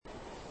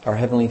Our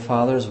Heavenly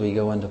Father, as we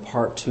go into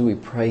part 2, we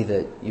pray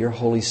that your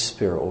Holy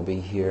Spirit will be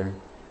here.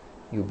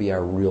 You'll be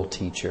our real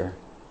teacher.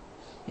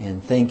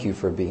 And thank you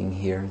for being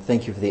here.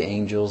 Thank you for the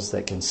angels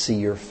that can see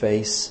your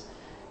face,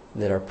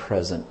 that are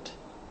present.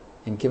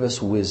 And give us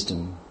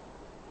wisdom.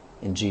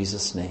 In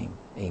Jesus' name,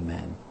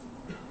 amen.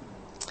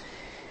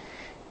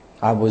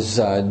 I was,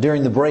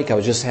 during the break, I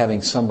was just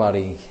having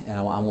somebody, and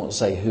I won't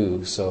say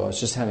who, so I was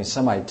just having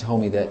somebody tell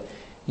me that,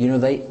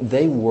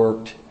 they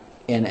worked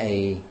in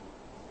a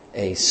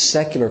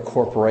secular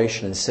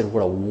corporation and said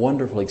what a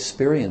wonderful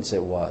experience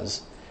it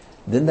was.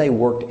 Then they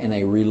worked in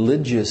a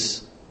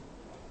religious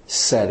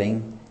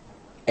setting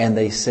and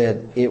they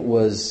said it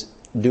was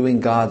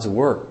doing God's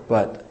work,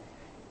 but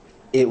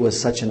it was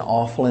such an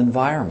awful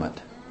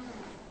environment.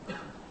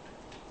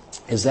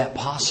 Is that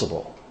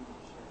possible?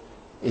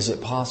 Is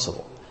it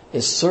possible?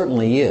 It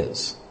certainly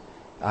is.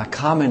 I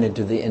commented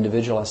to the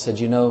individual, I said,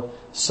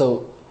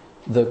 so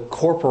the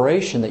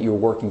corporation that you're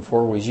working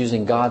for was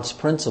using God's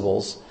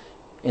principles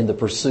in the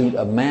pursuit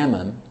of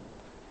mammon,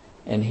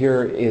 and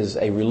here is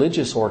a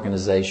religious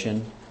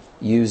organization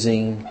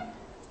using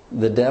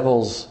the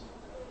devil's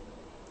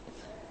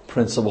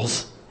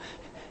principles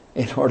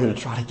in order to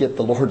try to get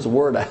the Lord's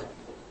word out.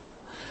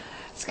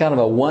 It's kind of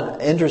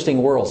an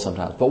interesting world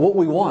sometimes. But what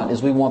we want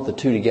is we want the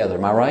two together.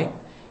 Am I right?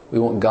 We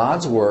want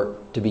God's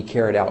work to be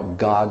carried out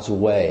God's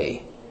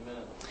way.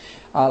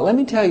 Let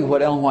me tell you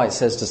what Ellen White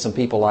says to some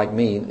people like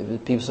me.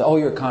 People say,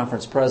 you're a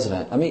conference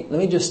president. Let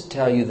me just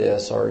tell you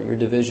this, or you're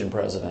division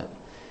president.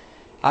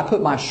 I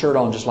put my shirt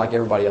on just like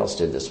everybody else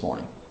did this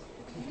morning.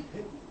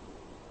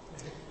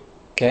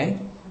 Okay?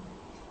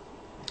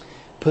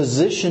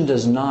 Position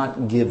does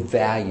not give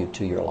value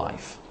to your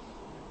life.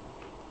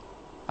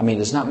 It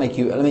does not make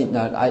you,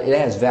 it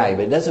adds value,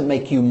 but it doesn't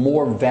make you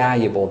more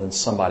valuable than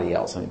somebody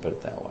else. Let me put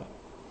it that way.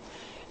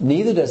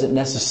 Neither does it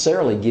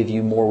necessarily give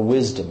you more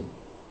wisdom.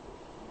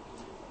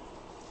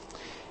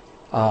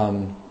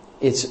 In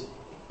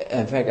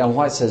fact, Ellen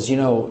White says,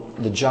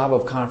 the job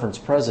of conference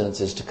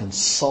presidents is to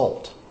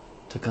consult.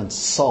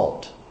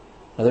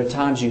 Now, there are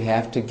times you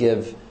have to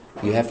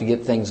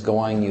get things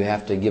going, you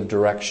have to give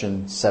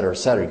direction, etc.,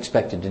 etc. You're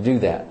expected to do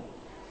that.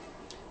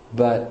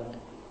 But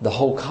the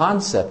whole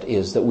concept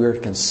is that we're to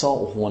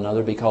consult with one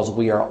another because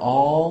we are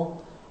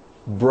all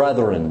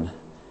brethren.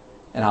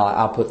 And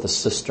I'll put the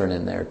cistern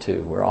in there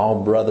too. We're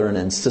all brethren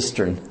and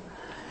cistern.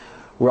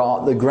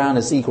 The ground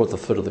is equal at the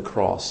foot of the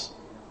cross.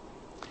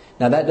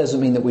 Now that doesn't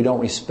mean that we don't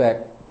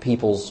respect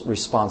people's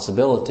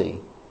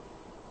responsibility.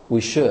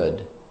 We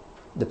should.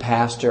 The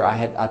pastor, I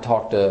had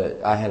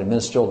a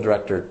ministerial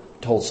director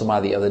told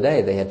somebody the other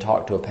day they had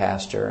talked to a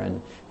pastor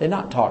and they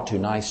not talked too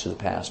nice to the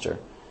pastor.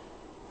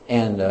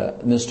 And the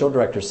ministerial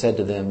director said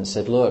to them,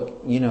 look,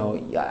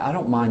 I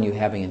don't mind you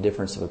having a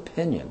difference of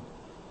opinion,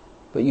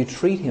 but you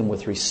treat him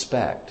with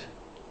respect.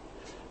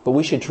 But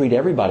we should treat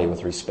everybody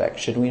with respect,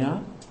 should we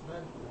not?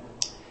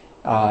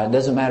 It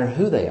doesn't matter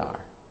who they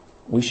are.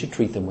 We should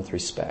treat them with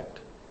respect.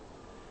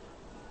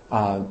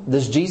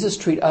 Does Jesus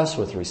treat us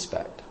with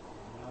respect?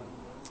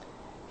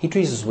 He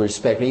treats us with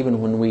respect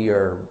even when we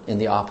are in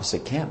the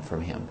opposite camp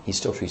from Him. He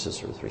still treats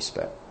us with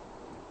respect.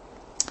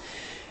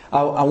 We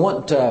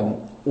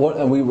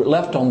were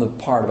left on the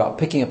part about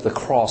picking up the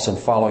cross and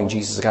following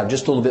Jesus. I've got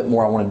just a little bit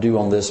more I want to do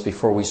on this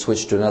before we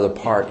switch to another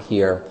part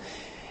here.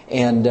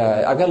 And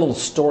I've got a little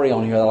story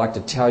on here that I'd like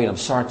to tell you. I'm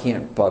sorry I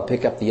can't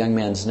pick up the young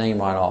man's name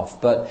right off.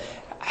 But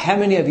how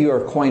many of you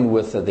are acquainted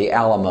with the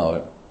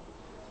Alamo?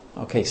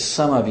 Okay,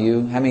 some of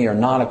you. How many are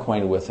not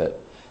acquainted with it?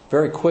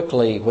 Very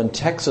quickly, when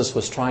Texas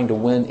was trying to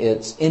win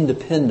its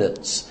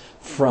independence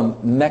from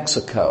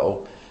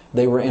Mexico,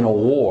 they were in a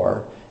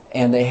war,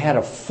 and they had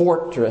a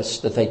fortress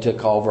that they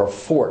took over, a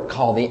fort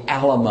called the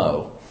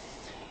Alamo.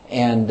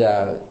 And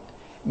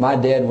my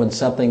dad, when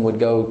something would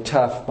go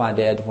tough, my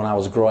dad, when I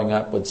was growing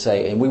up, would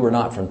say, and we were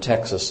not from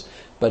Texas,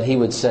 but he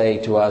would say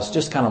to us,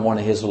 just kind of one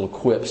of his little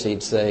quips,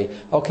 he'd say,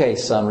 okay,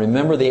 son,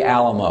 remember the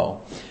Alamo.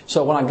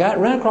 So when I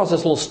ran across this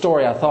little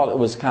story, I thought it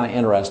was kind of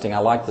interesting. I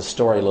liked the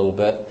story a little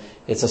bit.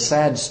 It's a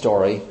sad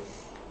story.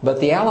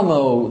 But the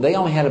Alamo, they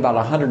only had about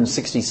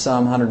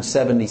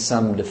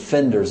 170-some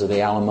defenders of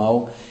the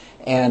Alamo.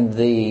 And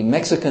the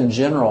Mexican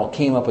general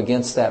came up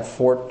against that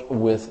fort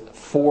with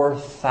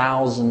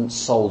 4,000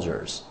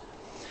 soldiers.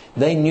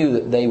 They knew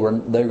that they were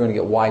going to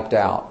get wiped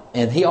out.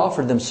 And he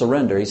offered them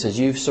surrender. He says,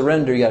 you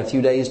surrender, you got a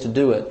few days to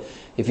do it.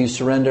 If you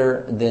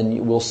surrender,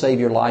 then we'll save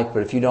your life.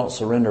 But if you don't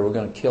surrender, we're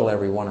going to kill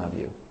every one of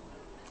you.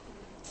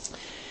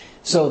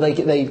 So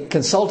they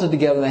consulted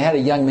together. They had a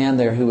young man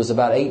there who was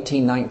about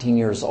 18, 19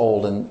 years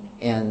old.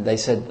 And they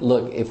said,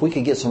 look, if we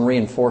could get some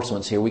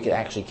reinforcements here, we could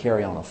actually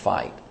carry on a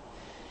fight.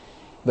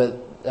 But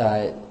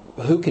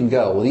who can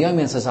go? Well, the young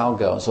man says, I'll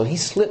go. So he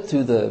slipped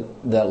through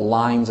the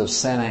lines of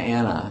Santa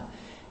Ana,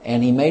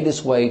 and he made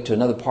his way to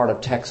another part of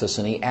Texas,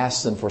 and he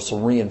asked them for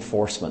some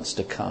reinforcements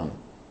to come.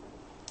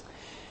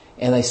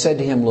 And they said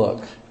to him,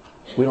 look,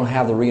 we don't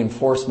have the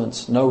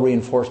reinforcements. No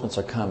reinforcements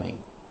are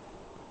coming.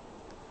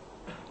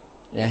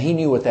 Now, he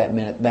knew what that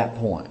meant at that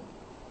point.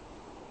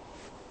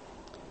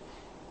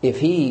 if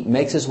he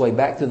makes his way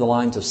back through the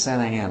lines of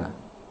Santa Ana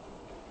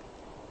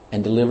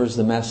and delivers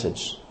the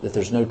message that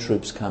there's no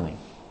troops coming,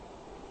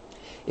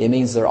 it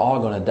means they're all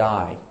going to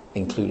die,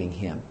 including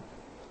him.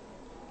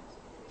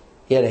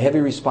 He had a heavy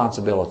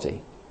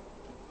responsibility.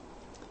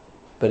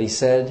 But he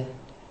said,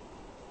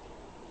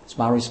 it's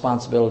my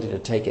responsibility to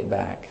take it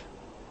back.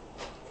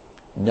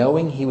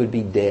 Knowing he would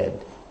be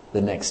dead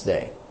the next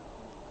day,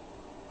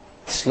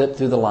 he slipped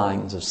through the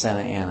lines of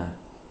Santa Ana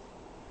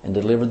and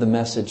delivered the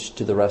message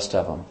to the rest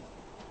of them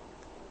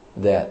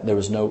that there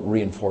was no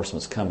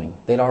reinforcements coming.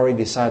 They'd already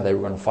decided they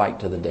were going to fight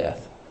to the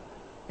death.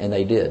 And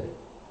they did.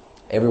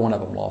 Every one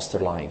of them lost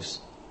their lives.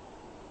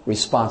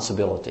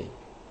 Responsibility.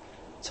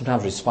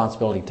 Sometimes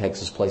responsibility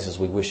takes us places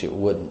we wish it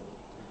wouldn't.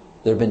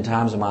 There have been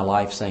times in my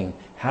life saying,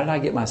 how did I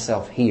get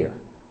myself here?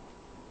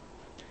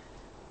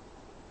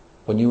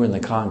 When you were in the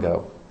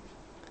Congo,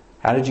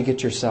 how did you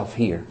get yourself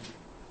here?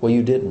 Well,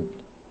 you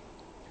didn't.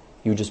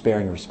 You were just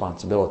bearing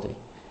responsibility.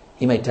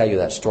 He may tell you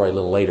that story a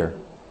little later.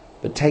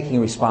 But taking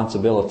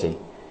responsibility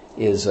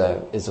is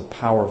a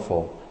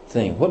powerful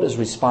thing. What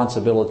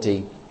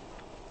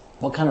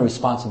kind of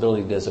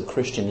responsibility does a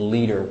Christian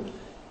leader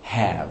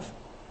have?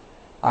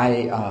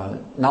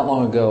 Not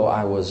long ago,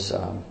 I was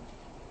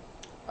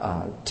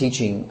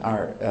teaching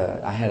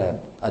I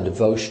had a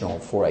devotional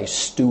for a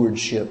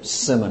stewardship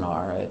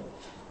seminar at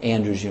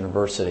Andrews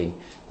University,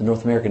 the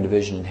North American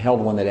division, and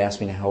held one that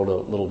asked me to hold a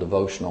little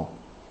devotional.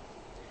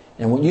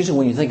 And usually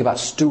when you think about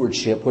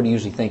stewardship, what do you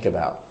usually think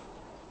about?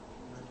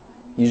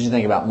 You usually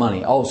think about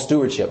money. Oh,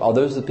 stewardship. Oh,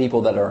 those are the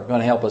people that are going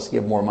to help us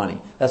give more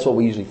money. That's what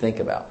we usually think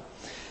about.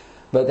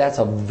 But that's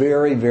a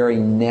very, very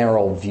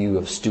narrow view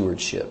of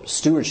stewardship.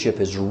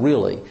 Stewardship is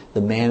really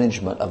the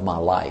management of my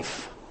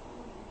life.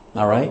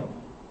 All right?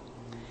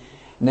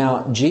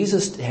 Now,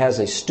 Jesus has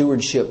a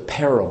stewardship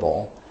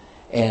parable,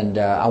 and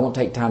I won't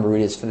take time to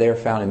read it. It's there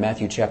found in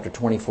Matthew chapter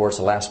 24. It's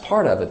the last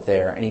part of it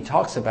there. And he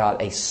talks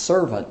about a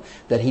servant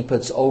that he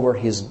puts over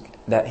his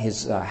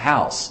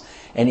house.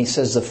 And he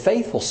says the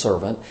faithful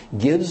servant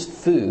gives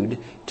food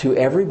to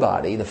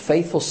everybody. The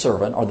faithful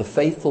servant or the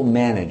faithful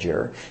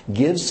manager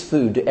gives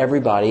food to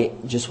everybody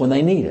just when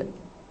they need it.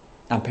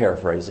 I'm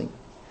paraphrasing.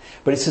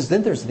 But he says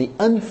then there's the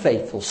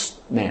unfaithful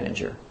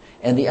manager.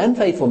 And the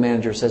unfaithful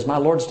manager says, my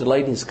Lord's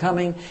delayed his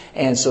coming.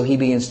 And so he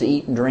begins to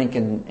eat and drink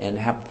and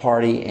have a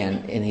party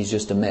and he's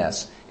just a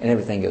mess. And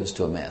everything goes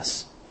to a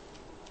mess.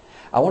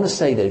 I want to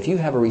say that if you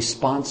have a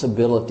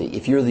responsibility,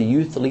 if you're the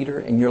youth leader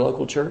in your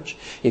local church,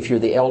 if you're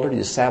the elder,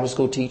 the Sabbath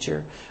school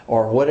teacher,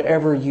 or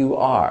whatever you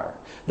are,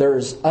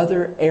 there's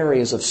other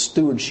areas of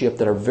stewardship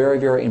that are very,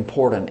 very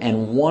important.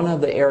 And one of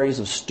the areas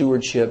of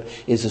stewardship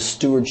is the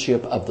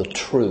stewardship of the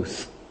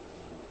truth.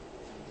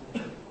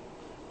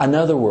 In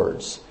other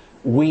words,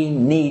 we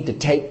need to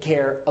take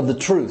care of the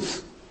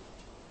truth.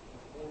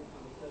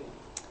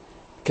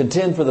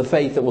 Contend for the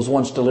faith that was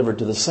once delivered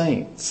to the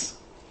saints.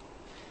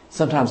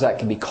 Sometimes that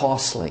can be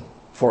costly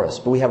for us,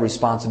 but we have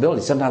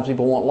responsibility. Sometimes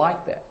people won't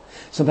like that.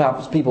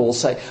 Sometimes people will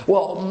say,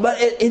 well, but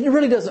it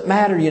really doesn't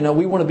matter,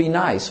 we want to be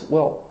nice.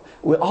 Well,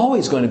 we're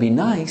always going to be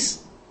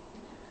nice,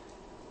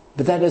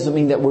 but that doesn't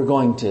mean that we're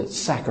going to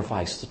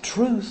sacrifice the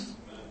truth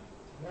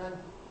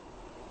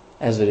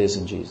as it is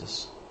in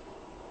Jesus.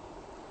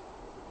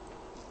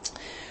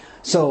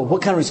 So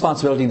what kind of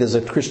responsibility does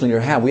a Christian leader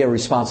have? We have a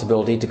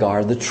responsibility to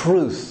guard the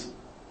truth.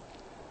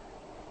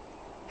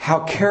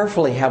 How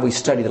carefully have we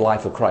studied the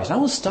life of Christ? And I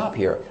want to stop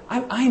here.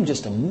 I am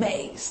just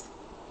amazed.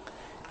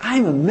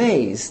 I'm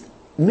amazed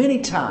many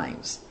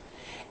times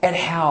at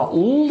how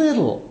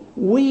little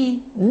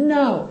we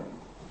know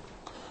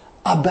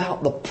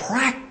about the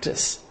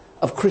practice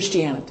of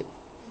Christianity.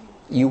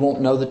 You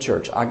won't know the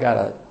church. I got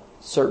a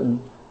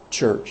certain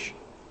church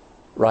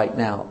right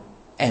now,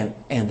 and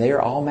they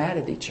are all mad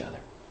at each other.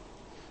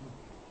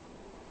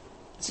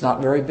 It's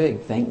not very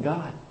big, thank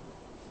God.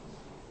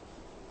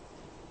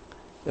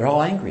 They're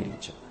all angry at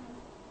each other.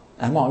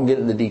 I'm not going to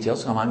get into the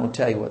details, so I'm not going to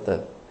tell you what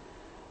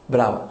But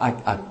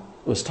I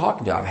was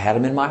talking to them. I've had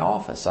them in my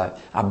office.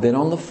 I've been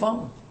on the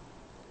phone.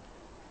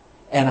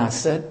 And I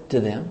said to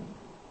them,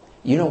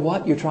 you know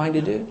what you're trying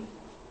to do?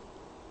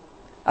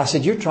 I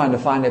said, you're trying to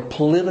find a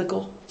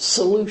political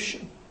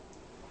solution.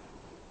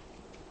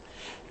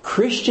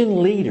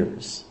 Christian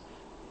leaders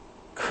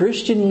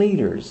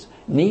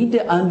need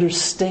to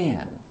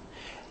understand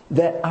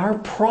that our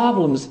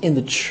problems in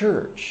the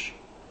church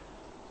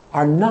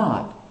are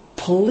not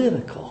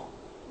political.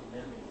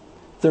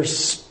 They're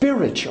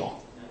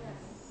spiritual.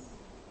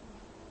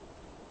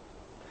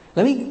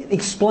 Let me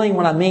explain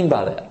what I mean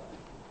by that.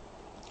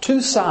 Two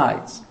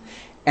sides.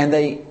 And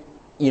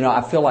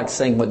I feel like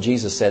saying what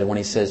Jesus said when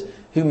He says,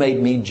 who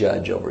made me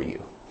judge over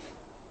you?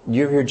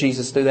 You ever hear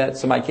Jesus do that?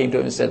 Somebody came to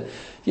him and said,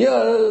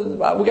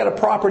 yeah, we got a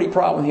property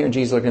problem here. And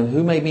Jesus looked at him,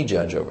 who made me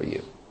judge over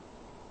you?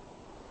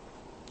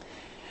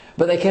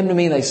 But they came to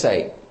me and they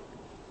say,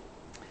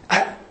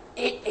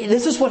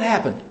 this is what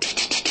happened.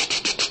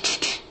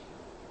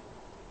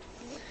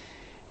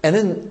 And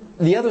then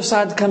the other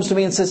side comes to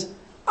me and says,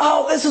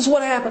 oh, this is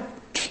what happened.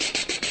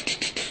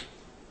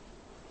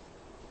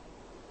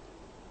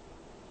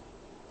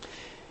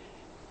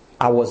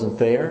 I wasn't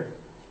there.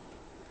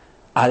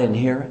 I didn't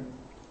hear it.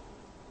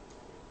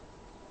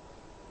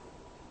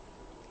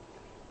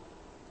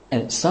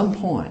 And at some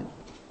point,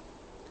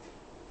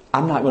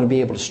 I'm not going to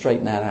be able to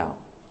straighten that out.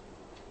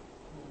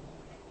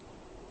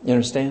 You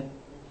understand?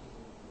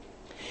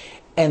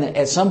 And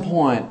at some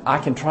point, I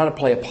can try to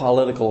play a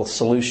political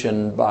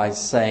solution by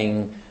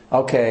saying,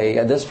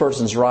 okay, this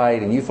person's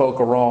right and you folk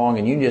are wrong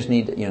and you just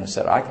need to,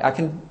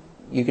 so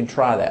you can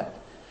try that.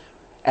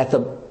 At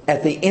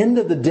the end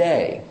of the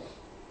day,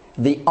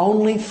 the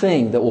only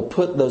thing that will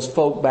put those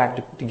folk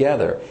back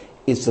together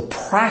is the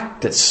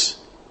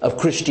practice of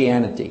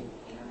Christianity.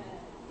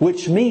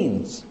 Which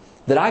means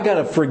that I got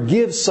to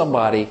forgive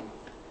somebody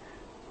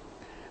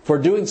for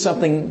doing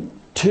something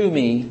to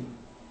me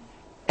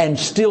and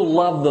still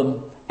love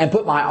them and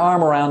put my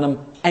arm around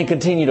them and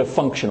continue to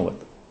function with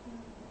them.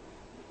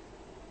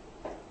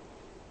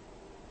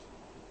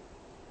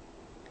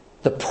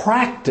 The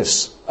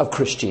practice of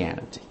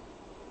Christianity.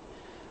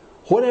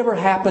 Whatever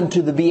happened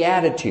to the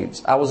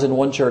Beatitudes? I was in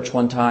one church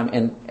one time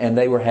and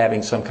they were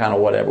having some kind of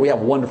whatever. We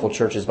have wonderful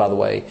churches, by the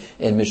way,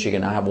 in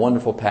Michigan. I have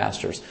wonderful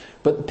pastors.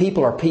 But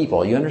people are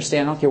people. You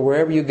understand? I don't care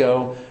wherever you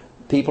go,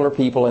 people are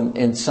people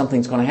and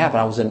something's going to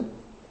happen.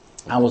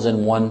 I was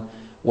in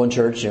one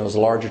church, and it was a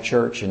larger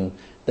church, and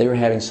they were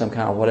having some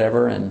kind of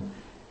whatever,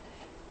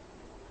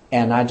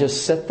 and I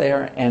just sat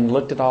there and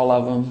looked at all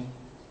of them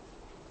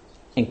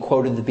and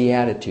quoted the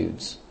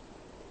Beatitudes.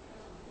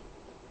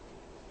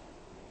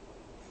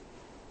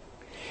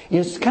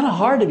 It's kind of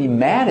hard to be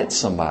mad at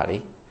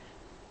somebody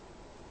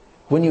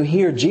when you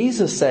hear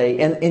Jesus say,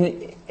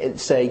 and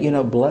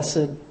say,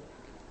 blessed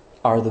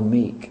are the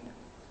meek.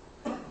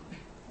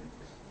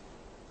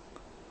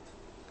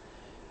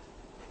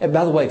 And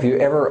by the way, if you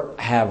ever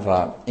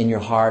have in your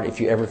heart, if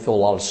you ever feel a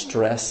lot of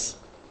stress,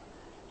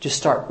 just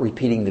start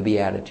repeating the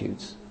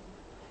Beatitudes.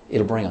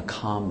 It'll bring a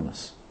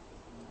calmness.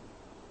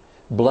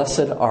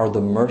 Blessed are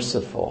the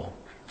merciful.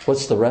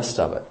 What's the rest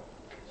of it?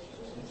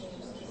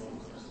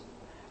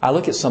 I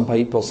look at some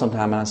people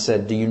sometime and I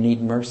said, do you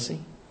need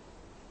mercy?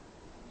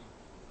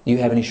 Do you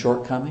have any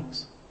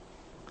shortcomings?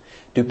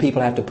 Do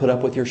people have to put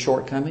up with your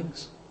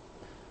shortcomings?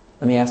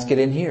 Let me ask it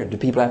in here. Do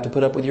people have to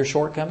put up with your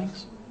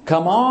shortcomings?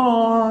 Come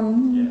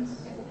on. Yes.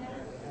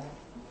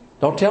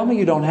 Don't tell me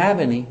you don't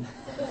have any.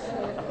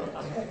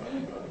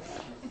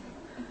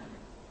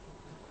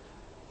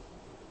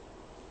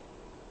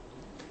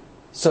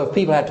 So if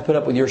people have to put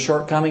up with your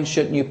shortcomings,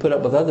 shouldn't you put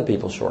up with other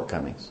people's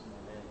shortcomings?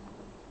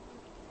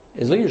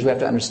 As leaders, we have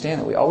to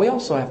understand that. We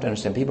also have to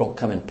understand people don't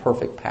come in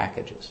perfect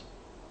packages.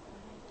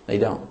 They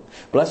don't.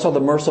 Blessed are the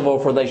merciful,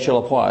 for they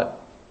shall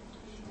what?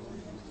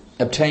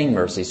 Obtain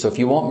mercy. So if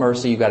you want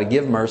mercy, you've got to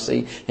give mercy.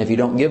 And if you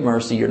don't give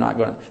mercy, you're not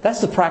going to.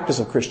 That's the practice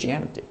of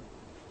Christianity.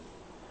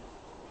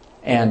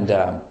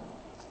 And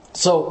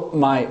so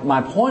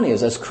my point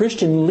is, as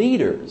Christian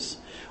leaders,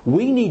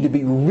 we need to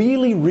be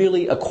really,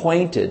 really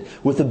acquainted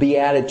with the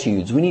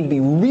Beatitudes. We need to be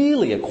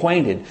really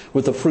acquainted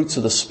with the fruits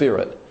of the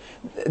Spirit.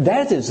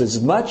 That is as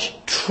much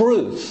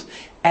truth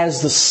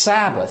as the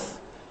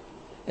Sabbath.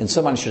 And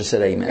somebody should have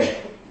said amen.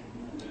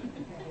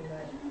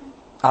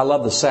 I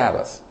love the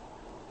Sabbath.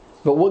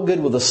 But what good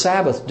will the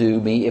Sabbath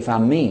do me if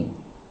I'm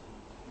mean?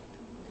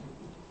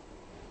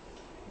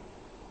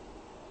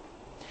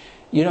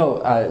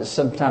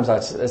 Sometimes I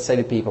say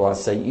to people, I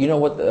say,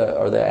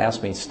 or they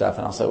ask me stuff,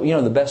 and I'll say,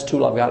 the best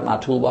tool I've got in my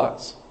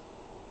toolbox?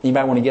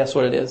 Anybody want to guess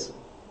what it is?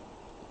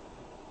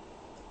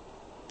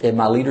 In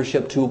my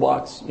leadership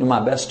toolbox, my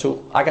best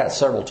tool. I got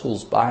several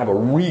tools, but I have a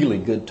really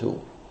good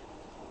tool.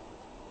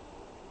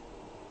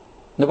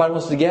 Nobody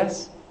wants to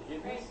guess?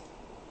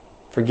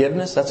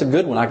 Forgiveness? That's a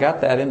good one. I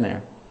got that in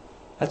there.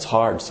 That's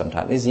hard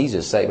sometimes. It's easy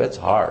to say, but it's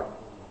hard.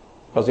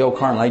 Because the old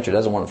carnal nature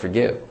doesn't want to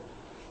forgive.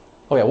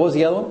 Okay, what was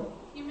the other one?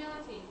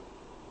 Humility.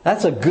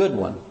 That's a good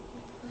one.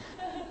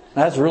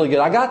 That's really good.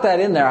 I got that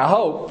in there, I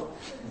hope.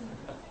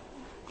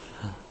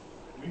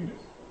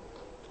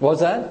 What was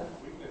that?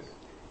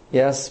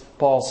 Yes,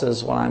 Paul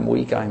says, when I'm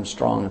weak, I'm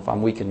strong. If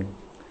I'm weak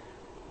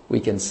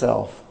in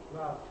self.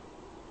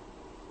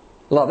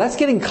 Love. That's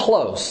getting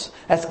close.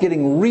 That's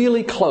getting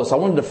really close. I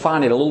wanted to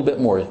define it a little bit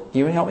more. Can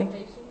you help me?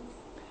 Patience.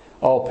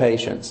 Oh,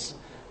 patience.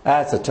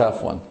 That's a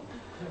tough one.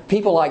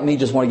 People like me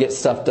just want to get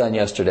stuff done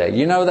yesterday.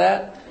 You know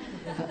that?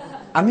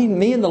 I mean,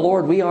 me and the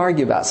Lord, we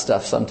argue about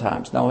stuff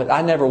sometimes. No,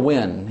 I never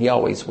win. He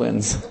always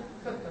wins.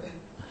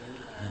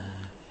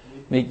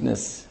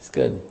 Meekness is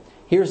good.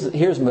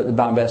 Here's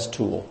my best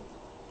tool.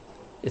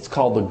 It's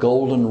called the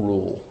golden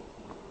rule.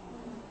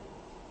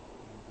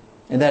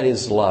 And that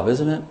is love,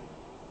 isn't it?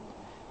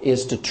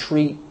 Is to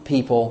treat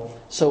people.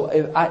 So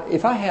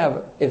if I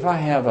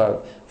have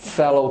a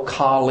fellow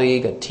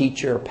colleague, a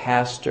teacher, a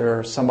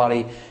pastor,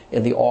 somebody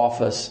in the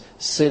office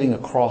sitting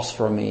across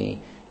from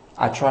me,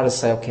 I try to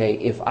say, okay,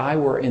 if I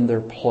were in their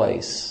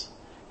place,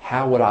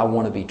 how would I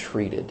want to be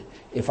treated?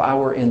 If I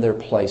were in their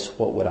place,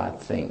 what would I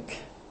think?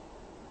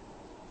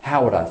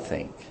 How would I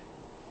think?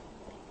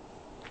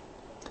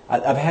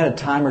 I've had a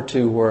time or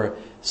two where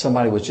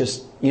somebody was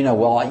just,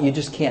 well, you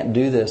just can't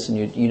do this. And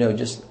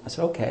I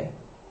said, okay.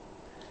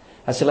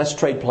 I said, let's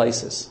trade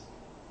places.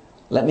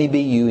 Let me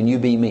be you and you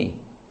be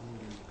me.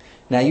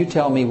 Now you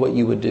tell me what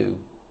you would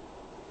do.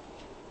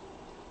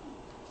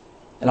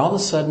 And all of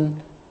a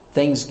sudden,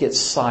 things get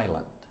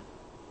silent.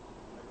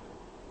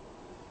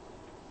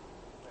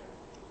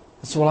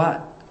 So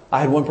I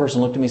had one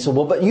person look at me and said,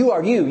 well, but you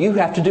are you. You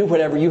have to do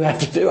whatever you have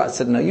to do. I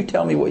said, no, you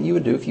tell me what you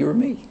would do if you were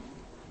me.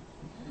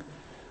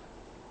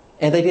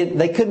 And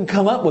they couldn't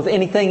come up with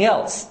anything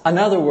else. In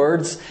other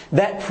words,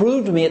 that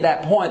proved to me at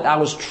that point I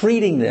was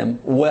treating them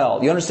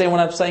well. You understand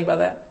what I'm saying by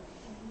that?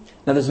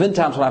 Now, there's been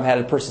times when I've had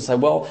a person say,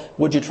 well,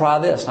 would you try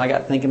this? And I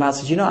got thinking about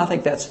it. I said, I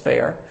think that's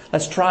fair.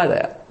 Let's try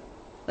that.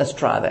 Let's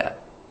try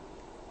that.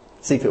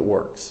 See if it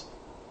works.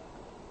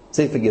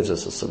 See if it gives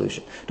us a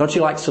solution. Don't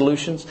you like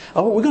solutions?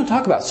 Oh, we're going to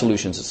talk about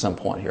solutions at some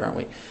point here, aren't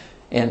we?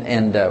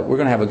 And we're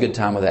going to have a good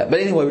time with that.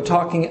 But anyway, we're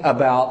talking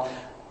about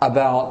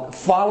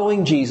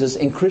following Jesus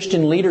in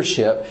Christian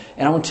leadership.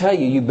 And I want to tell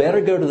you, you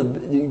better go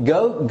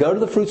to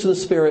the fruits of the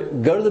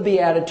Spirit, go to the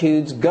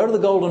Beatitudes, go to the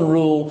Golden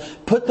Rule,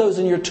 put those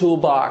in your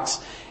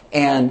toolbox,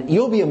 and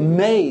you'll be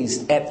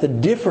amazed at the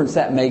difference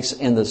that makes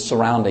in the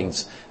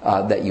surroundings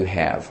that you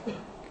have.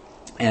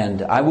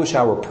 And I wish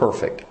I were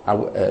perfect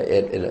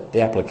at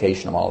the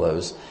application of all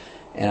those.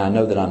 And I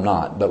know that I'm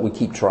not, but we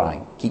keep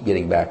trying, keep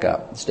getting back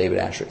up, as David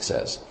Asscherick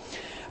says.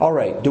 All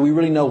right, do we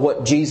really know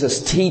what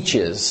Jesus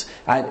teaches?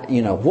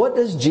 What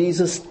does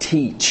Jesus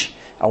teach?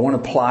 I want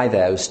to apply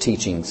those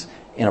teachings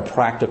in a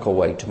practical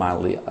way to my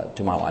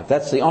life.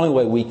 That's the only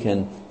way we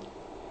can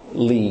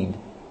lead,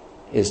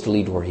 is to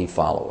lead where He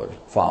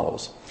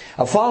follows.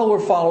 A follower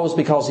follows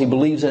because he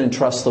believes in and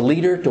trusts the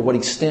leader. To what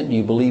extent do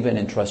you believe in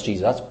and trust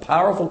Jesus? That's a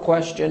powerful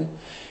question.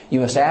 You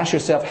must ask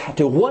yourself,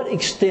 to what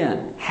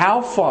extent,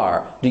 how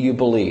far do you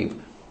believe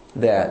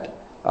that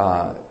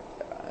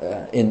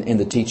in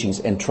the teachings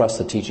and trust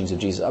the teachings of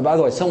Jesus? By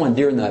the way, someone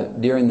during the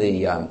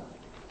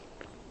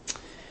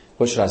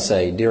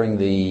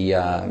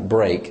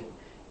break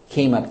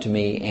came up to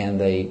me and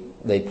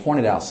they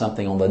pointed out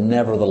something on the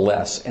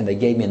nevertheless, and they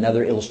gave me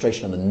another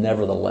illustration of the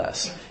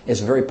nevertheless. It's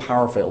a very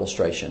powerful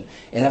illustration.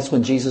 And that's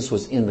when Jesus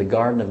was in the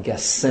Garden of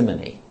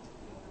Gethsemane,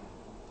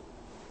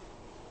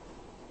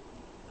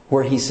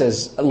 where He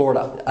says, Lord,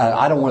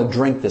 I don't want to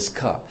drink this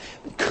cup.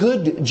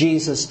 Could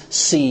Jesus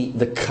see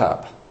the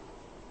cup?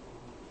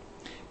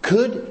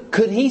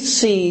 Could He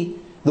see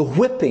the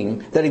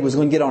whipping that He was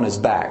going to get on His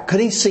back? Could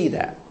He see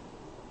that?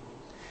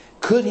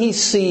 Could He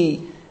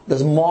see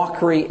the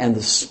mockery and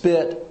the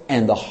spit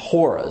and the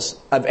horrors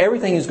of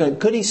everything He's going to...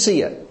 Could He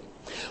see it?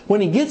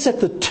 When He gets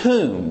at the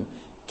tomb,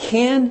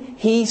 can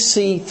He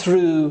see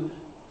through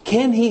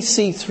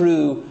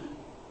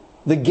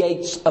the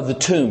gates of the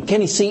tomb?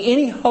 Can He see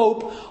any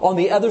hope on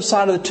the other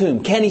side of the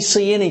tomb? Can He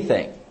see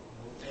anything?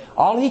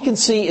 All He can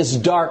see is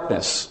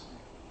darkness.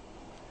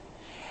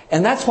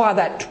 And that's why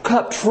that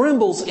cup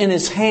trembles in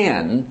His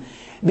hand,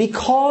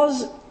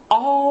 because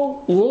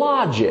all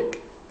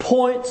logic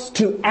points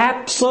to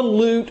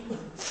absolute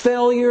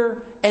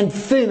failure and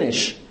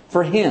finish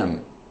for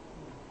Him.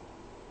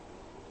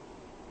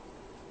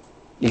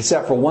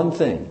 Except for one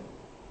thing.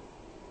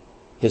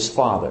 His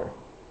Father.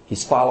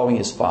 He's following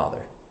His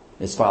Father.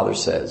 His Father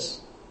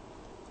says,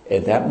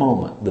 at that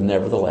moment, the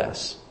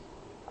nevertheless,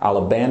 I'll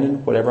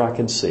abandon whatever I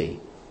can see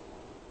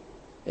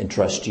and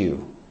trust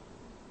you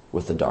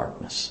with the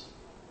darkness.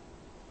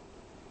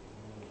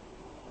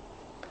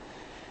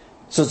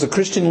 So as a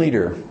Christian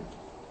leader,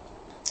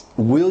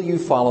 will you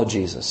follow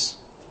Jesus?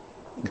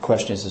 The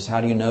question is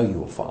how do you know you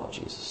will follow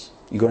Jesus?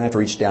 You're going to have to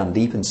reach down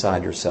deep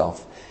inside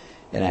yourself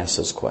and ask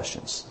those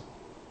questions.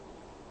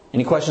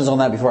 Any questions on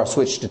that before I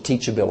switch to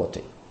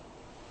teachability?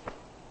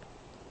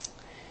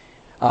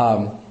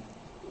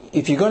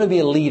 If you're going to be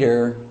a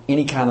leader,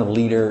 any kind of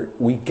leader,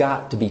 we've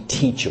got to be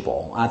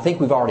teachable. I think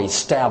we've already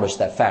established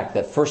that fact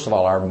that, first of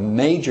all, our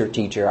major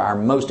teacher, our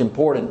most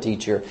important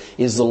teacher,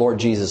 is the Lord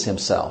Jesus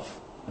Himself.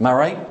 Am I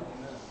right?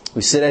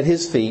 We sit at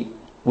His feet.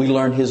 We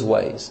learn His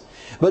ways.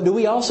 But do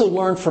we also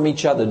learn from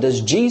each other?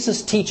 Does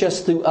Jesus teach us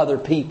through other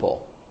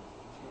people?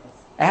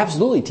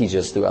 Absolutely teach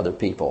us through other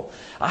people.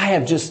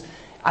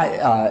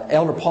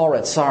 Elder Paul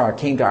Ratsara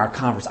came to our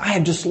conference. I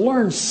have just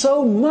learned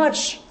so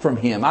much from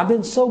him. I've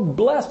been so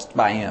blessed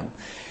by him.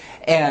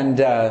 And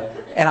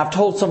I've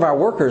told some of our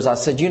workers, I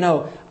said,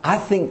 I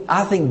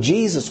think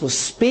Jesus was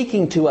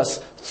speaking to us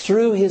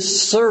through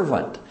His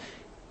servant.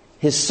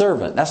 His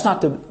servant. That's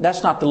not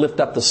to lift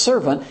up the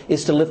servant,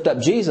 it's to lift up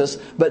Jesus.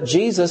 But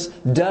Jesus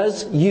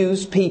does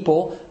use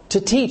people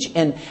to teach.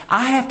 And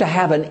I have to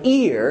have an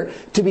ear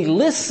to be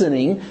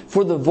listening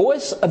for the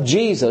voice of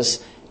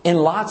Jesus in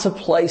lots of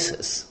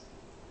places.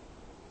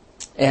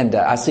 And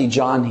I see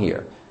John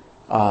here.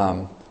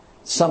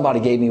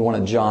 Somebody gave me one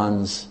of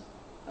John's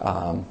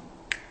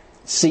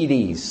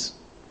CDs.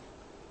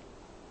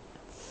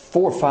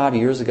 4 or 5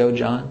 years ago,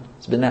 John.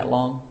 It's been that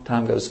long.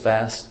 Time goes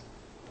fast.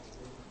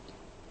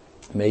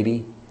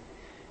 Maybe.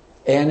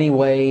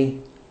 Anyway,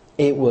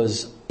 it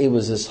was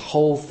this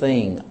whole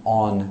thing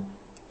on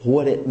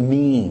what it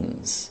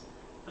means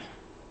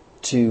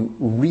to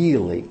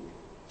really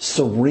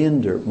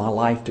surrender my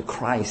life to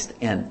Christ.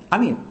 And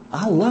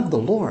I love the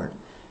Lord.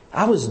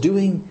 I was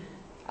doing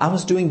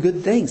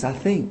good things, I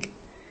think.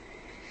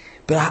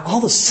 But all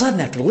of a sudden,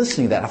 after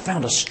listening to that, I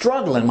found a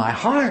struggle in my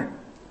heart.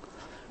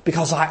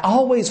 Because I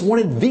always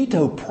wanted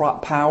veto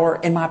power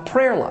in my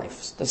prayer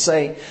life. To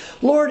say,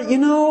 Lord,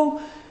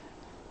 all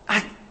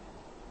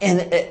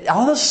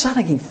of a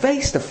sudden I came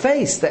face to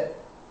face that,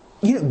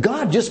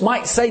 God just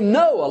might say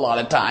no a lot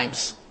of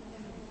times.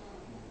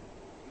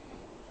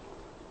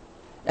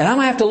 And I'm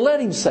going to have to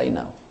let Him say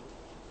no.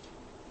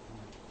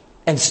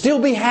 And still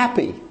be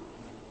happy.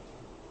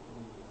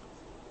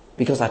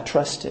 Because I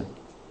trust Him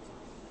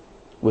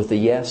with the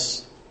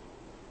yes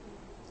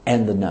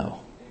and the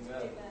no.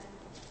 Amen.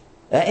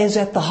 That is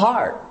at the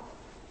heart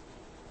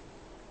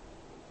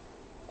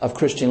of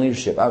Christian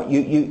leadership.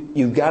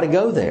 You've got to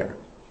go there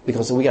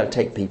because we got to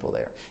take people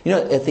there.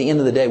 At the end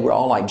of the day, we're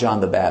all like John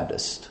the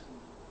Baptist.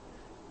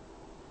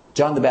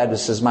 John the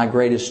Baptist says, my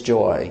greatest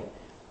joy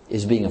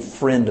is being a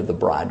friend of the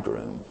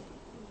bridegroom.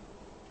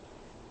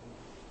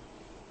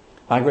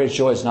 My greatest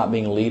joy is not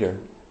being a leader.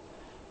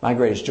 My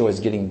greatest joy is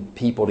getting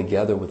people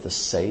together with the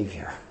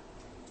Savior.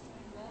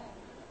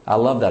 I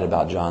love that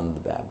about John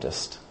the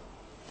Baptist.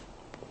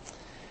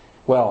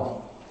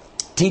 Well,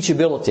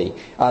 teachability.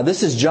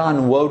 This is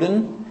John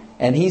Woden,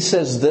 and he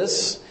says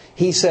this.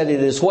 He said,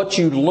 it is what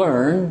you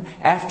learn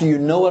after you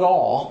know it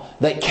all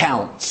that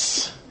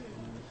counts.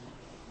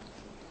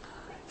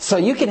 So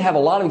you can have a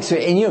lot of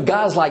experience. And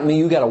guys like me,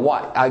 you got to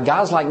watch.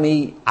 Guys like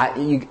me,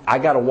 I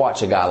got to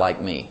watch a guy like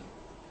me.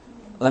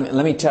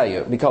 Let me tell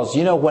you, because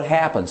you know what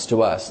happens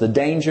to us. The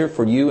danger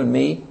for you and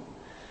me,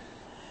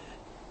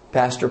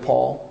 Pastor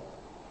Paul,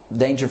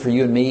 danger for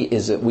you and me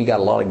is that we got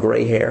a lot of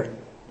gray hair.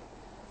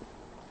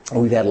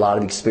 We've had a lot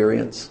of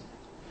experience.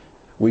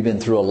 We've been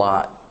through a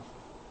lot.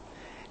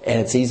 And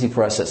it's easy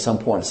for us at some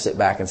point to sit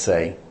back and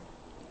say,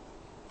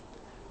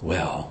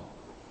 well,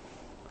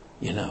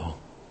 we know.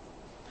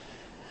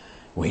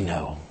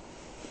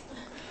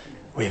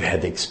 We've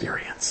had the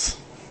experience.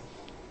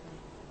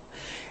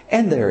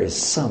 And there is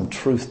some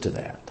truth to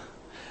that.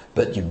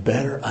 But you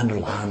better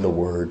underline the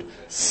word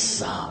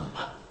some.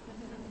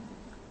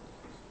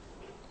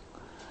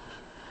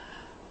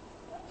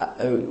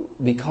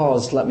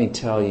 Because, let me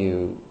tell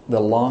you,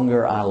 the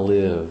longer I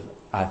live,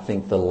 I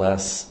think the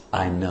less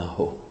I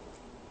know.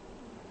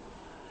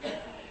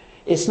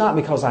 It's not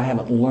because I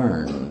haven't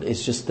learned.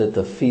 It's just that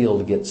the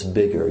field gets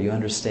bigger. You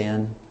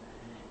understand?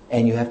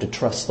 And you have to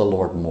trust the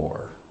Lord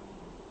more.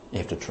 You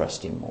have to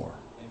trust Him more.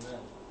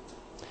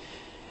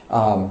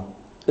 Amen.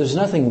 There's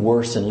nothing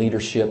worse in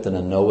leadership than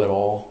a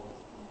know-it-all.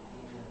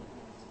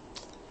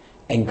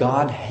 And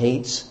God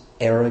hates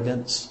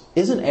arrogance.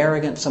 Isn't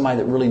arrogant somebody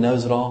that really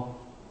knows it all?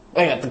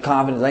 They got the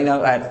confidence. They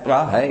know.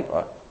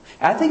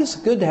 I think it's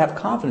good to have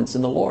confidence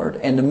in the Lord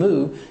and to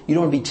move. You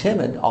don't want to be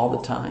timid all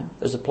the time.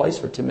 There's a place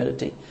for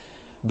timidity.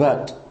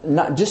 But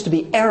not just to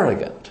be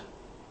arrogant.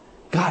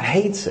 God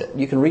hates it.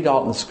 You can read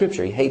all in the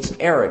Scripture. He hates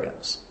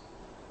arrogance.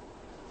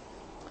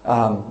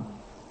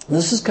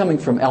 This is coming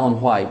from Ellen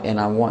White, and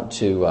I want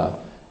to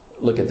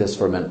look at this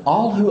for a minute.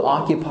 All who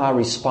occupy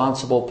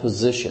responsible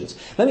positions.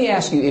 Let me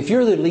ask you, if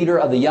you're the leader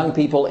of the young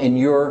people in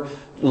your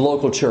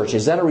local church,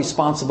 is that a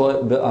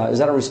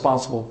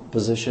responsible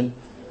position?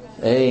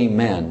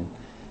 Amen.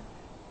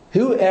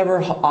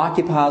 Whoever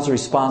occupies a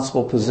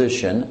responsible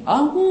position,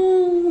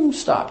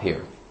 stop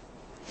here.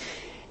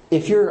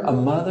 If you're a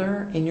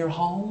mother in your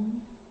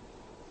home,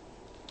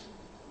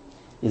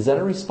 is that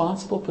a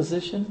responsible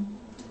position?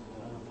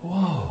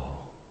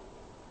 Whoa.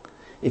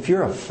 If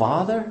you're a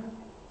father,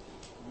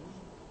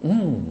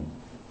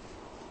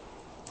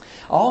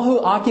 all who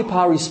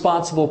occupy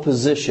responsible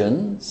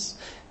positions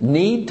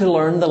need to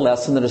learn the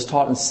lesson that is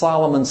taught in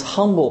Solomon's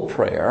humble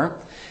prayer.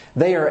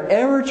 They are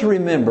ever to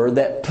remember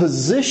that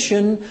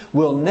position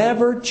will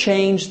never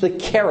change the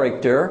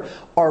character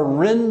or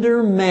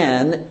render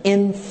man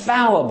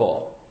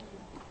infallible.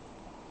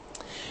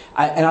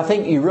 And I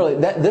think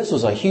this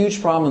was a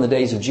huge problem in the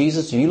days of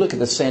Jesus. If you look at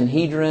the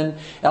Sanhedrin,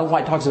 Ellen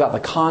White talks about the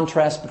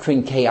contrast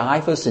between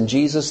Caiaphas and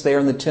Jesus there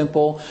in the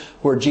temple,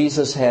 where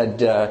Jesus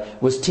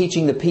was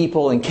teaching the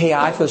people, and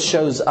Caiaphas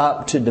shows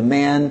up to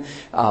demand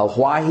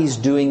why he's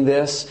doing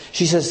this.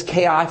 She says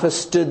Caiaphas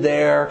stood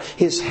there,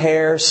 his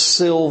hair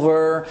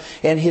silver,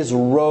 and his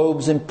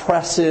robes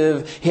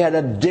impressive. He had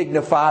a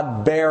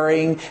dignified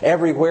bearing.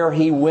 Everywhere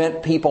he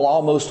went, people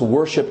almost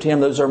worshipped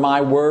him. Those are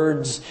my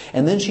words.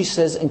 And then she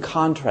says, in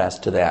contrast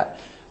to that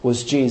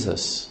was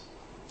Jesus,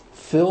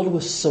 filled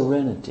with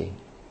serenity,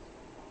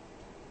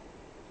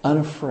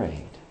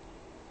 unafraid,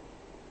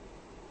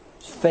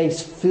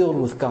 face filled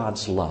with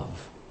God's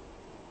love.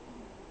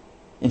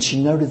 And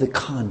she noted the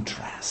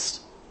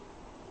contrast.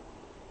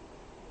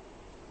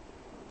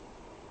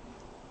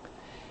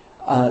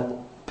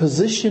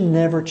 Position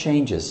never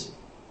changes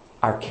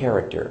our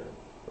character.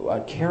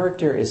 Our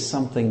character is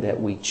something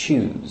that we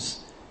choose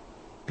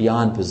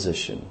beyond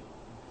position.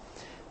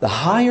 The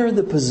higher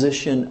the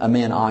position a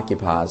man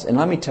occupies, and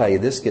let me tell you,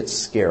 this gets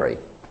scary.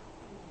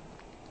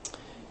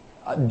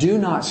 Do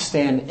not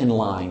stand in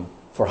line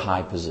for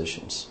high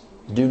positions.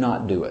 do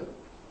not do it.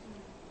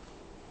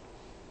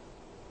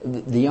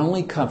 The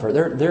only comfort,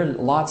 there are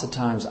lots of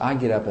times I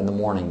get up in the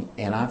morning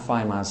and I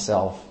find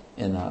myself,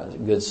 in a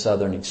good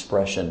Southern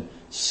expression,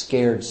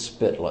 scared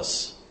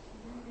spitless.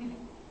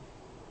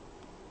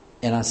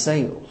 And I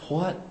say,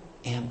 what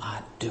am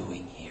I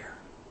doing here?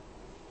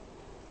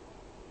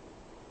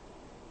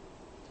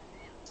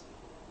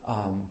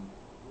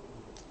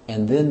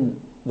 And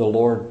then the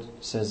Lord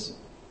says,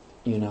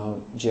 you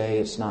know, Jay,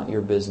 it's not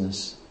your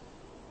business.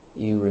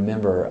 You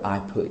remember, I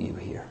put you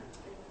here.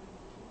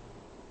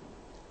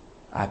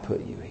 I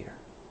put you here.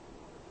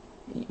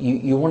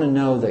 You want to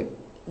know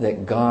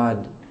that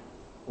God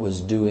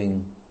was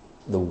doing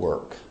the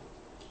work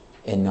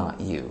and not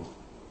you.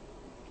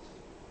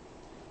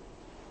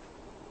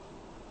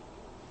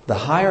 The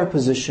higher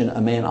position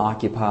a man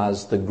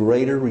occupies, the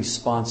greater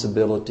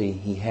responsibility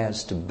he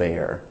has to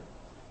bear.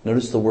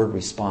 Notice the word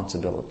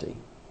responsibility.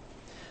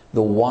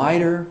 The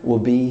wider will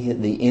be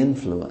the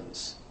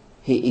influence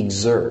he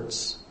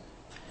exerts.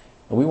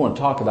 And we want to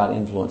talk about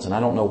influence, and I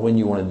don't know when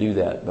you want to do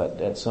that, but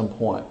at some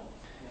point.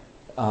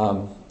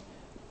 You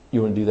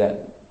want to do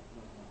that?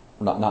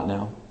 Not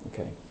now?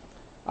 Okay.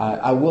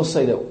 I will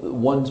say that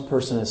one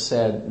person has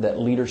said that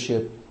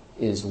leadership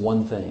is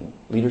one thing.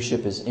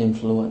 Leadership is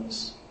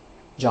influence.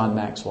 John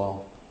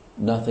Maxwell,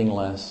 nothing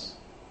less,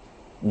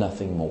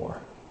 nothing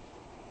more.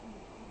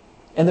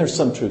 And there's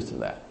some truth to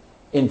that.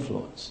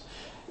 Influence.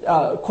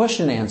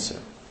 Question and answer.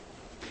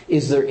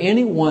 Is there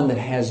anyone that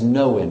has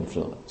no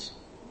influence?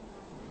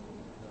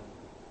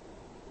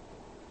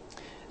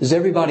 Does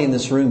everybody in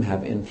this room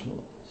have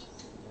influence?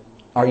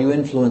 Are you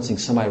influencing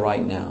somebody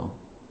right now?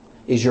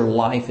 Is your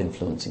life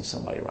influencing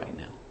somebody right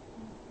now?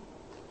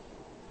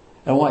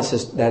 And why it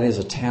says that is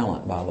a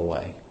talent, by the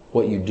way,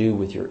 what you do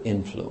with your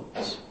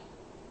influence.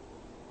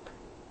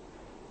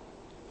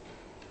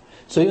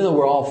 So even though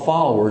we're all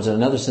followers, in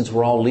another sense,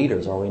 we're all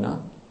leaders, are we not?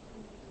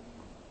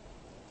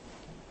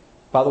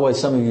 By the way,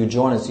 some of you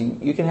join us.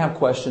 You can have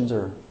questions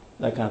or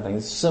that kind of thing.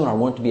 This seminar I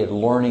want to be a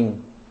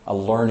learning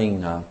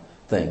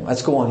thing.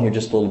 Let's go on here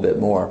just a little bit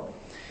more.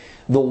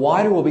 The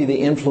wider will be the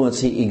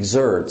influence he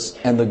exerts,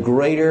 and the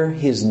greater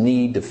his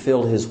need to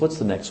fill his... What's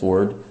the next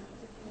word?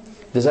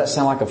 Does that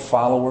sound like a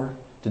follower?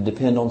 To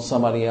depend on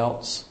somebody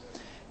else?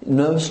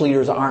 Most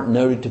leaders aren't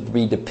noted to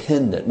be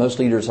dependent. Most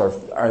leaders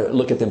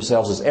look at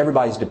themselves as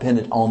everybody's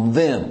dependent on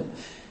them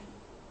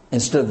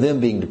instead of them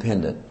being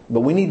dependent.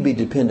 But we need to be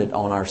dependent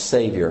on our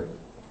Savior,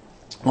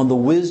 on the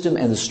wisdom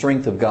and the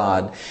strength of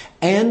God,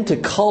 and to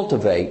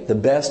cultivate the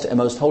best and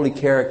most holy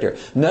character.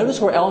 Notice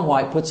where Ellen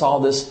White puts all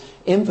this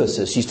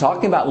emphasis. She's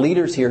talking about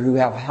leaders here who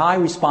have high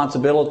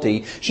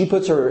responsibility. She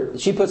puts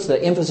the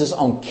emphasis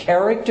on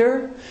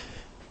character,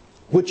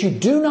 which you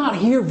do not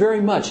hear very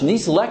much in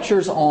these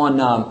lectures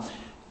on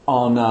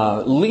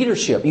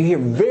leadership. You hear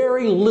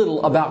very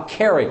little about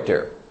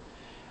character.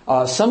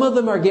 Some of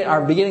them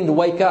are beginning to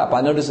wake up.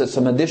 I noticed that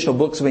some additional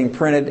books are being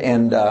printed,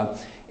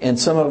 and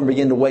some of them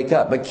begin to wake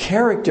up. But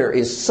character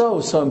is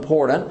so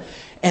important.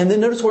 And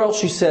then notice where else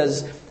she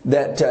says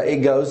that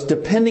it goes,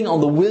 depending on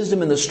the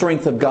wisdom and the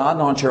strength of God,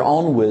 not your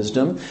own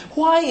wisdom.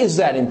 Why is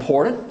that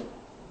important?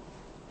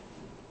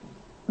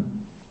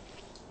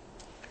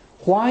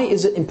 Why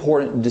is it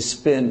important to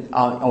spend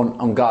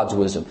on God's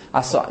wisdom?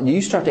 Do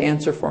you start to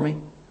answer for me?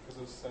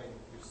 Because it's saying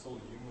you're so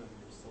human,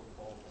 you're so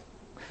fallible.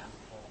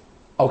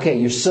 Okay,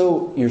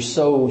 you're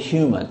so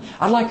human.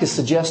 I'd like to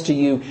suggest to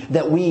you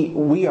that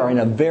we are in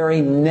a very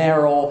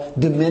narrow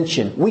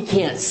dimension. We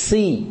can't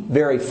see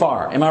very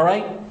far. Am I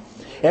right?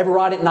 Ever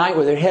ride at night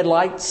with your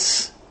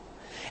headlights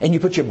and you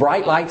put your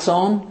bright lights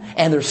on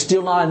and there's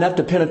still not enough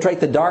to penetrate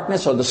the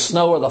darkness or the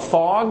snow or the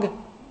fog?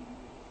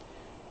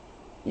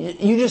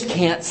 You just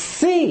can't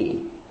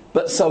see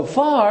but so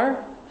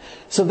far.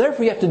 So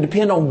therefore you have to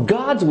depend on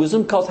God's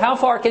wisdom, because how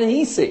far can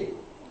He see?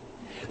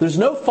 There's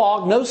no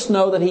fog, no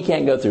snow that He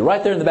can't go through.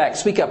 Right there in the back.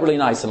 Speak up really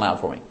nice and loud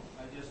for me.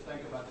 I just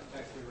think about the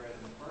text we read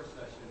in the first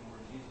session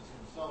where Jesus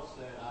Himself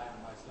said, I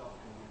am myself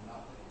can do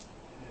nothing.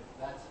 And if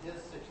that's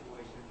His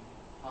situation,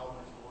 how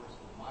much worse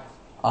is my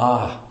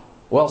situation?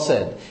 Well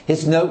said.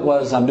 His note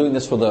was, I'm doing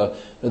this for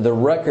the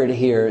record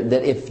here,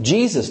 that if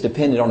Jesus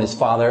depended on His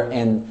Father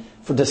and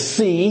to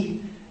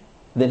see,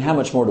 then how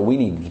much more do we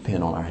need to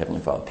depend on our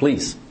Heavenly Father?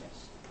 Please.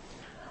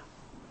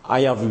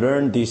 I have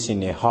learned this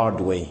in a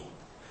hard way.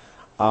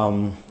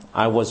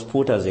 I was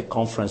put as a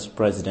conference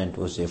president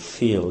was a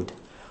field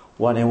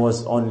when I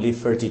was only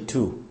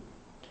 32.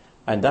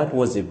 And that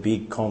was a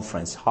big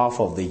conference, half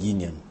of the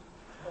union.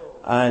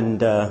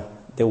 And the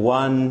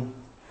one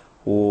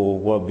who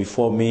were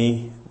before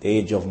me, the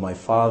age of my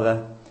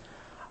father,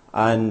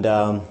 and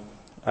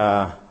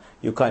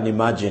you can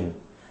imagine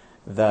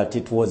that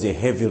it was a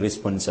heavy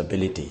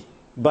responsibility.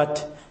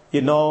 But,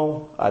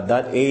 at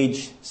that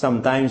age,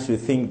 sometimes we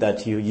think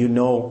that you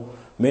know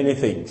many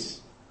things.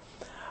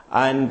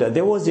 And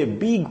there was a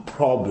big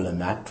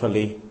problem,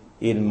 actually,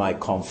 in my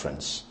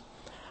conference.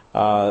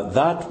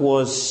 That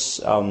was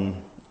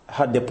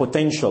had the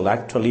potential,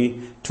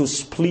 actually, to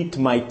split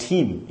my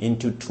team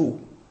into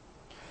two.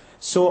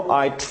 So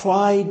I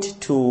tried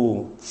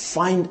to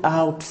find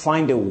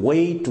a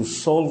way to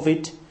solve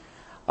it.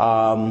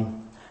 I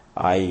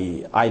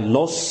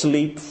lost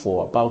sleep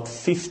for about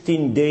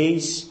 15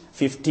 days,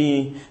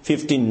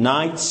 15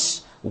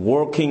 nights,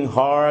 working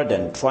hard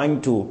and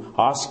trying to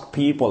ask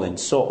people and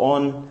so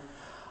on.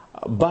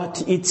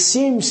 But it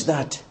seems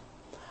that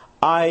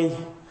I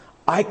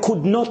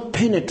could not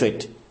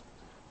penetrate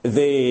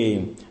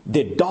the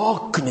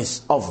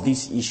darkness of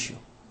this issue.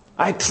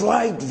 I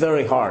tried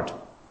very hard.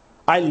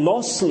 I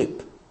lost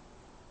sleep.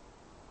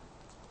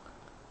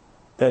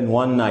 Then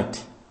one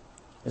night,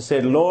 I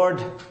said,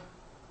 Lord,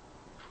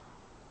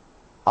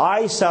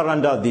 I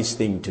surrender this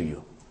thing to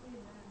you.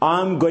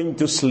 I'm going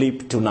to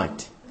sleep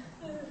tonight.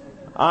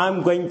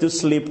 I'm going to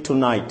sleep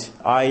tonight.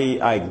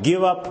 I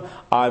give up.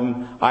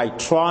 I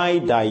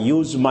tried. I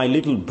used my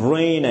little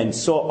brain and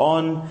so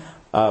on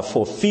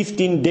for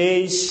 15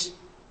 days.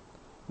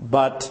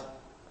 But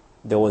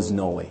there was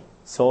no way.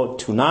 So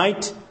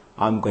tonight,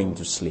 I'm going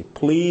to sleep.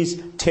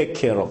 Please take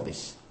care of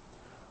this.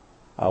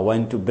 I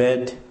went to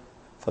bed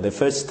for the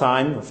first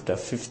time after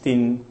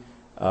 15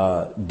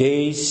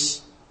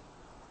 days.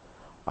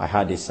 I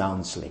had a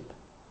sound sleep.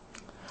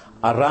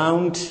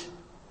 Around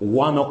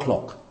 1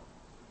 o'clock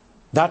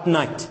that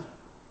night,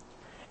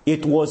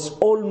 it was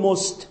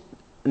almost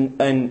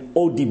an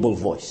audible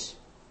voice.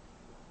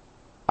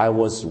 I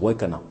was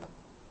waken up.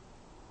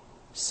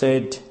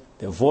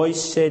 The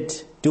voice said,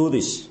 do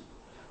this.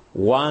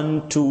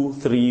 1, 2,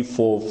 3,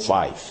 4,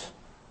 5.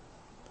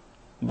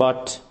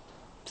 But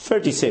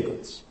 30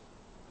 seconds.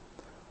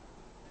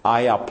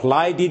 I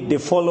applied it the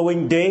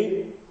following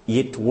day.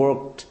 It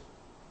worked.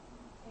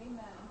 Amen.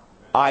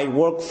 I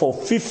worked for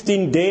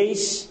 15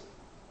 days.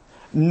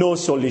 No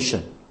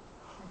solution.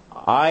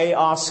 I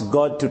asked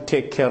God to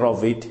take care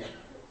of it.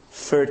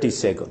 30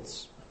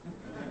 seconds.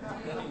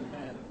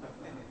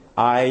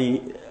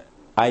 I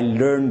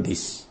learned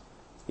this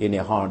in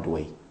a hard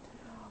way.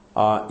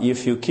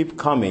 If you keep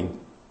coming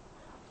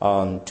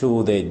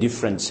to the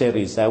different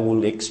series, I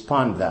will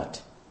expand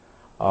that.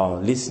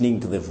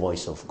 Listening to the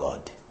voice of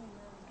God.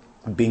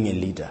 Being a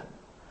leader.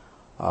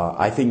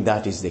 I think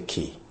that is the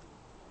key.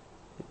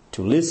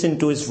 To listen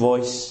to His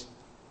voice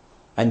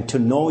and to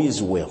know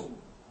His will.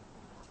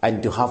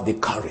 And to have the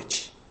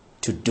courage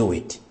to do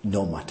it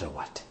no matter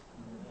what.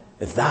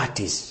 That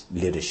is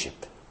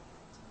leadership.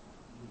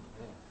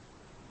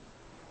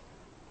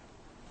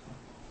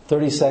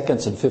 30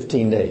 seconds and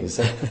 15 days.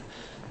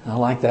 I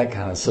like that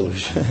kind of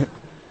solution.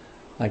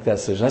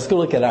 Let's go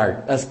look at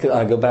let's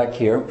go back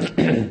here.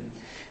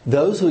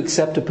 Those who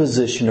accept a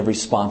position of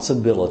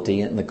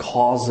responsibility in the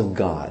cause of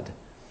God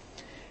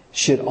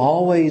should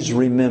always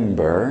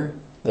remember,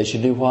 they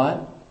should do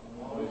what?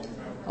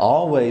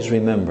 Always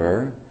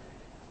remember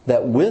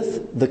that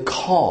with the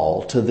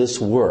call to this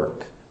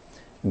work,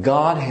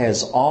 God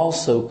has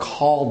also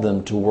called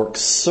them to work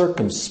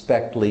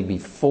circumspectly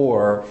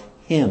before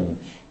Him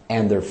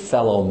and their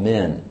fellow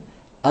men.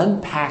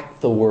 Unpack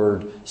the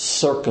word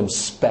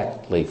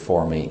circumspectly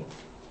for me.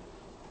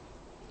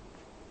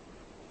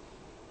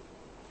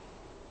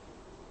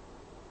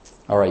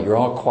 All right, you're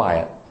all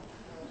quiet.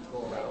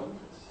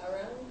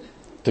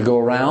 To go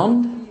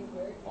around?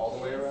 All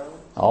the way around?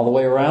 All the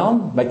way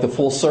around? Make the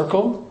full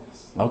circle?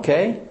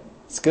 Okay,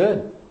 it's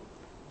good.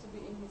 To be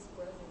in His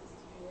presence, to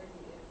be where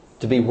He is.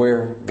 To be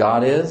where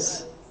God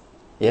is?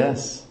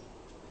 Yes.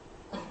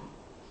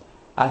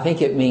 I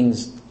think it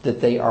means that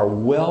they are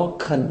well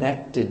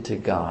connected to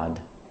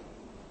God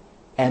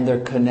and they're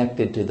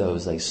connected to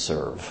those they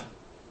serve.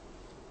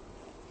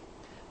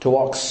 To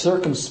walk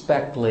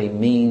circumspectly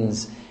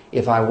means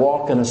if I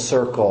walk in a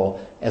circle,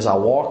 as I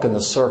walk in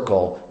the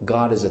circle,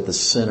 God is at the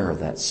center of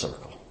that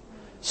circle.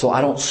 So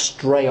I don't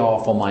stray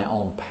off on my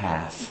own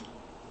path.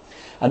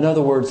 In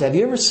other words, have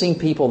you ever seen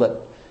people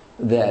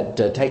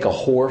that take a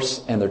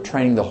horse and they're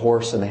training the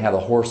horse and they have the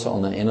horse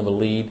on the end of a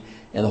lead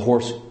and the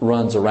horse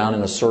runs around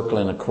in a circle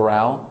in a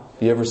corral?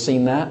 Have you ever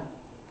seen that?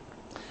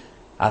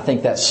 I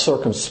think that's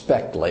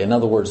circumspectly. In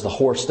other words, the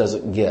horse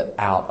doesn't get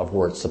out of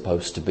where it's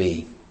supposed to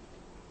be.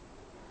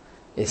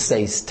 It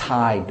stays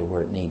tied to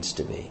where it needs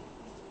to be.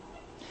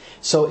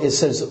 So it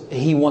says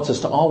He wants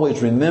us to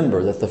always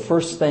remember that the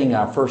first thing,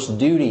 our first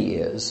duty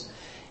is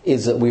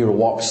that we will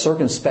walk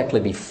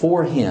circumspectly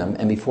before Him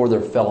and before their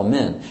fellow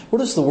men. What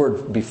does the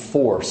word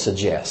before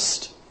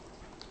suggest?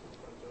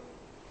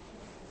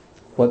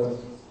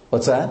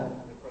 What's that?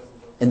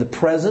 In the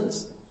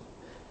presence?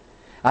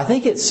 I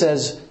think it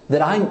says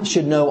that I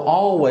should know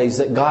always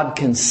that God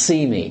can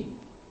see me.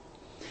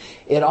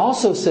 It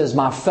also says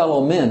my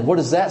fellow men. What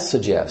does that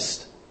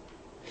suggest?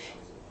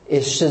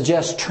 It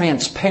suggests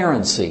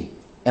transparency.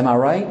 Am I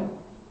right?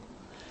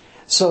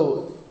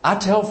 So I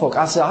tell folk,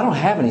 I say, I don't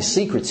have any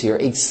secrets here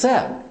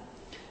except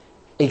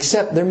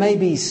there may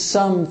be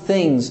some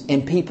things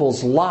in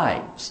people's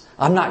lives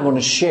I'm not going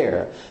to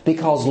share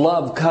because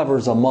love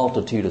covers a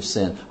multitude of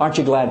sin. Aren't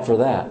you glad for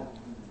that?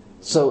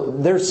 So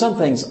there's some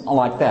things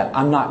like that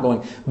I'm not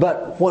going.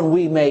 But when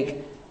we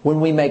make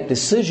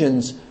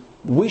decisions,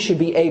 we should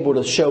be able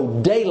to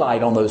show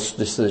daylight on those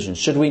decisions,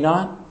 should we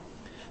not?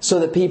 so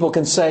that people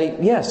can say,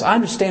 yes, I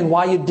understand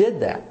why you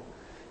did that.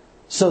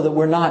 So that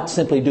we're not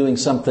simply doing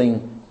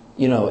something,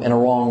 in a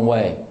wrong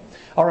way.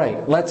 All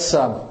right, let's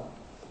go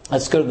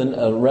to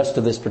the rest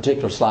of this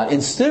particular slide.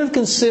 Instead of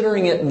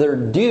considering it their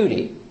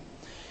duty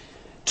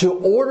to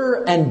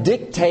order and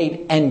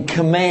dictate and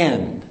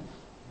command.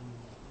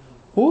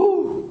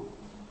 Woo!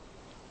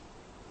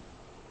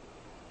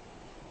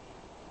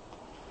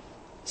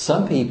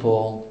 Some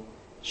people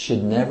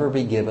should never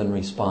be given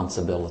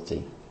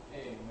responsibility.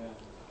 Amen.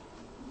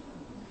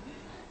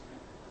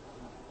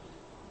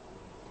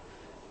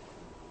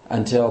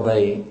 Until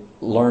they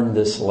learn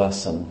this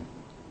lesson.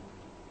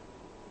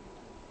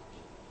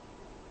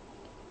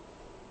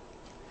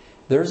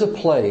 There's a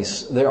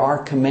place, there are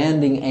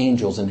commanding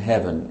angels in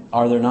heaven,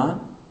 are there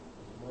not?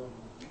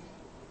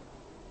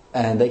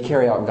 And they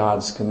carry out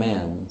God's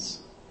commands.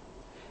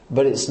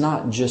 But it's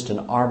not just an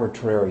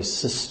arbitrary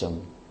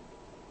system.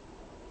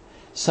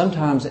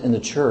 Sometimes in the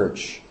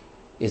church,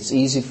 it's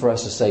easy for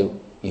us to say,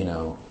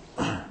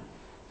 I'm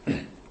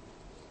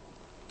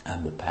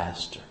the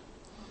pastor.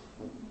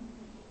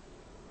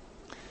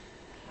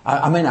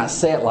 I may not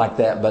say it like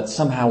that, but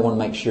somehow I want to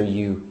make sure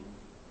you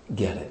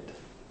get it.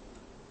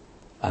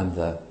 I'm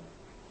the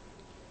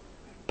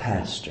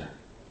pastor.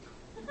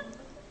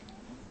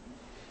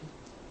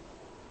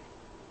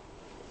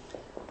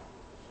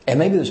 And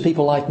maybe there's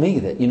people like me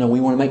that, we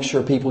want to make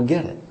sure people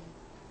get it.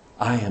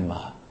 I am,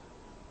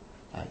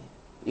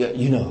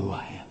 you know who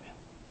I am.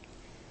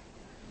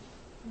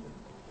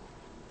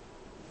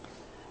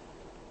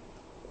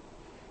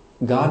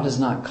 God does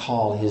not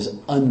call His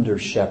under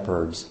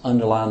shepherds,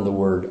 underline the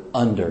word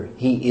under.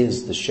 He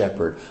is the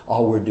shepherd.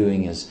 All we're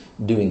doing is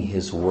doing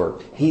His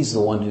work. He's the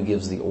one who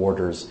gives the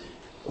orders.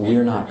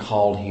 We're not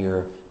called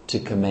here to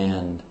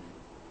command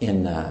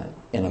in a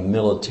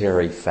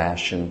military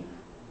fashion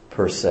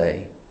per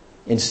se.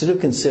 Instead of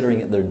considering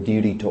it their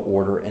duty to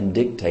order and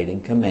dictate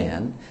and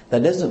command,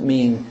 that doesn't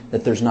mean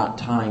that there's not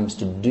times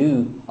to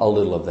do a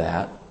little of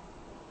that.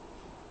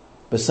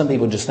 But some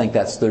people just think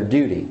that's their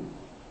duty.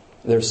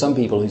 There's some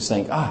people who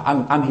think,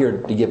 I'm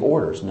here to give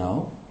orders.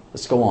 No.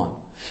 Let's go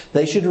on.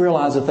 They should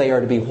realize that they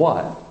are to be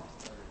what?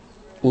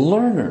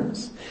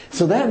 Learners.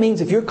 So that means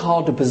if you're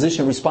called to a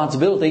position of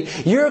responsibility,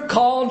 you're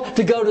called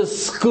to go to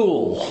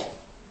school.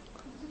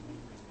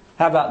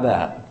 How about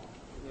that?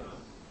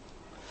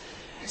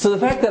 So the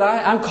fact that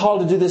I'm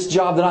called to do this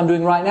job that I'm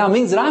doing right now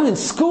means that I'm in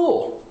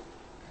school.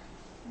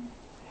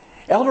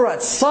 Elder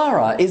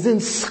Ratsara is in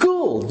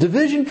school.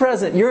 Division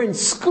president, you're in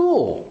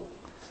school.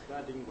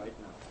 Studying right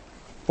now.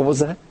 What was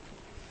that?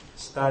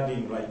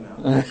 Studying right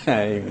now.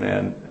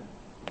 Amen.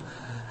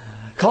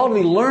 Called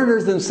to be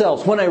learners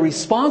themselves. When a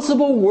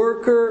responsible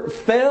worker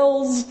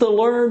fails to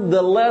learn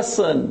the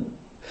lesson,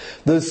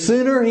 the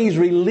sooner he's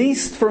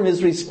released from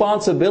his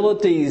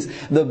responsibilities,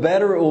 the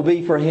better it will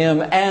be for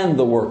him and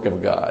the work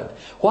of God.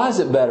 Why is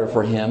it better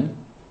for him?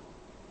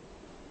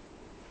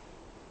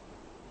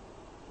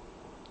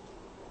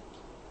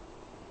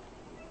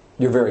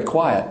 You're very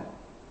quiet.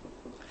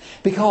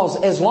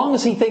 Because as long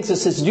as he thinks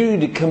it's his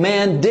duty to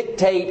command,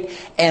 dictate,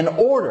 and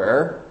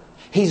order,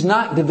 he's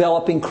not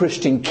developing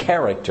Christian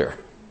character.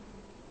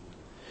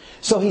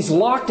 So he's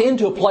locked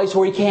into a place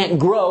where he can't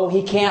grow,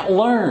 he can't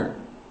learn.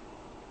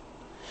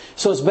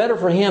 So it's better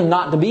for him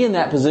not to be in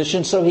that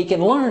position so he can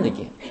learn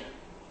again.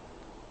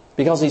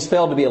 Because he's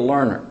failed to be a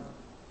learner.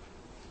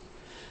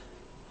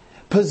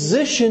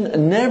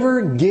 Position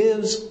never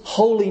gives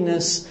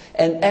holiness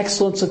and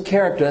excellence of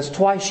character. That's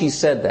twice she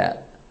said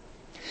that.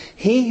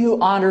 He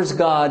who honors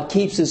God,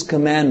 keeps His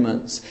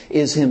commandments,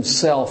 is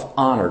himself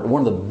honored.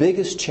 One of the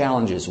biggest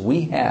challenges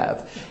we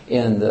have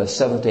in the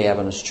Seventh-day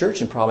Adventist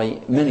Church, and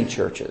probably many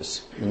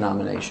churches,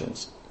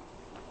 denominations,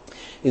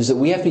 is that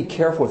we have to be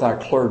careful with our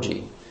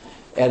clergy.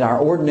 At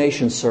our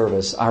ordination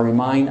service, I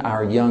remind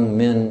our young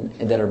men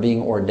that are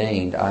being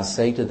ordained, I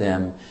say to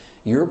them,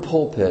 your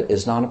pulpit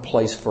is not a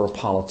place for a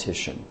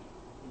politician.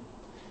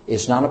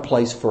 It's not a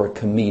place for a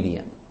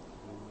comedian.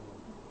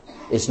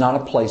 It's not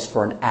a place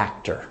for an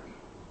actor.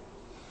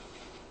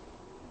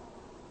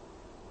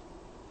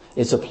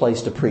 It's a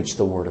place to preach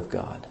the Word of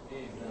God.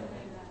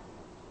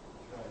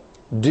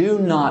 Do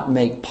not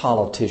make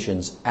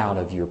politicians out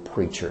of your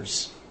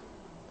preachers.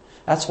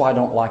 That's why I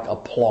don't like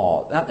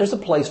applause. Now, there's a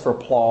place for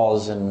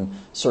applause in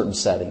certain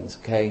settings,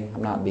 okay?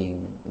 I'm not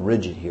being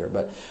rigid here.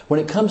 But when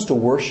it comes to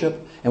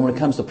worship and when it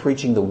comes to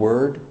preaching the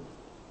Word,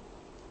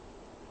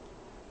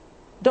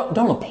 don't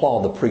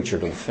applaud the preacher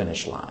to the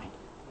finish line.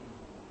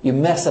 You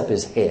mess up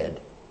his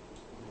head.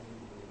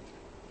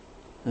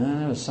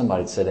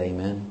 Somebody said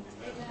amen.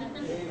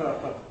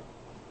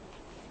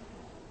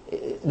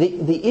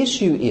 The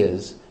issue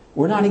is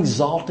we're not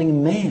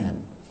exalting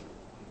man.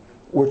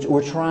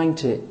 We're trying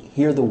to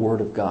hear the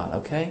Word of God,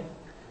 okay?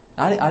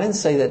 I didn't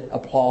say that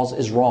applause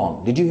is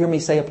wrong. Did you hear me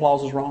say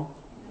applause is wrong?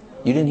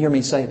 You didn't hear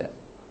me say that.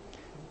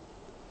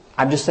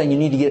 I'm just saying you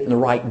need to get it in the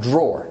right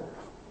drawer.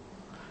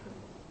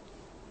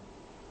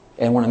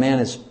 And when a man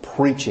is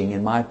preaching,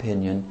 in my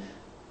opinion,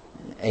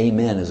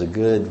 amen is a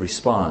good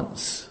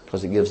response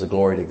because it gives the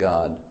glory to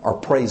God. Or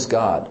praise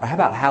God. Or how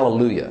about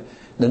hallelujah?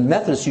 The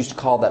Methodists used to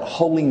call that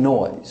holy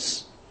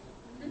noise.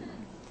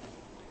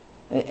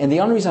 And the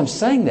only reason I'm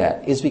saying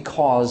that is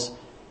because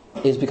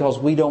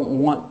we don't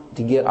want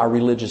to get our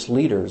religious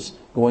leaders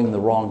going in the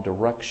wrong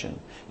direction.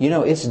 You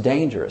know, it's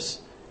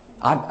dangerous.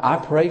 I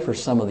pray for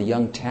some of the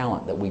young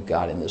talent that we've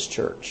got in this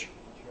church.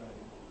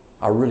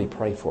 I really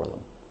pray for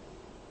them.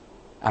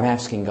 I'm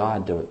asking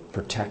God to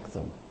protect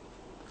them.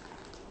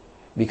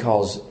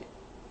 Because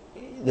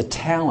the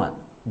talent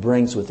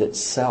brings with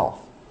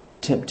itself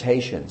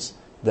temptations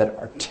that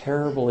are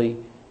terribly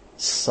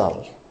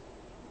subtle.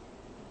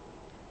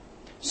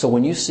 So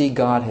when you see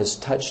God has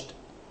touched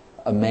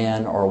a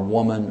man or a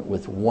woman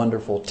with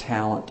wonderful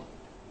talent,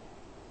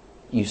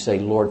 you say,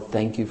 Lord,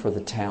 thank you for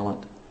the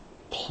talent.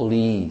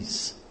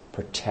 Please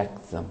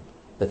protect them,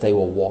 that they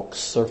will walk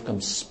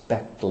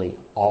circumspectly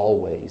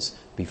always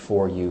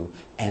before you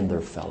and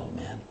their fellow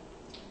men.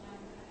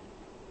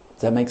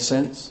 Does that make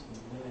sense?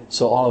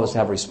 So all of us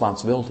have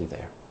responsibility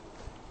there.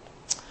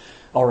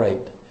 All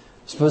right.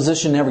 His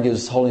position never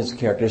gives holiness of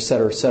character,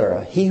 etc.,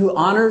 etc. He who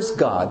honors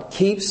God,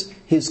 keeps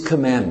His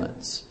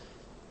commandments,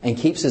 and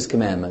keeps His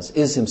commandments,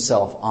 is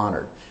himself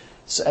honored.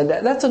 So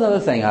that's another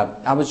thing.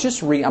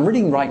 I'm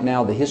reading right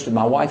now the history.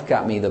 My wife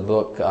got me the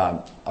book.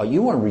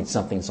 You want to read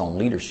something that's on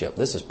leadership.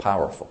 This is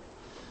powerful.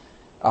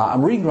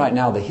 I'm reading right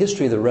now the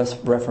history of the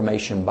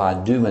Reformation by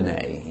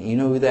Dumanet. You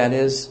know who that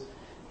is?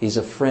 He's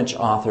a French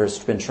author. It's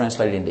been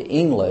translated into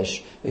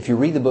English. If you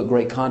read the book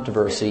Great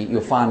Controversy,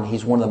 you'll find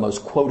he's one of the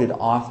most quoted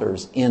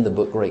authors in the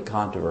book Great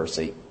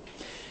Controversy.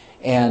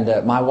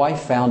 And my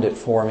wife found it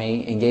for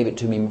me and gave it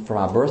to me for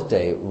my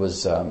birthday. It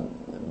was,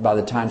 by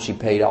the time she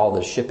paid all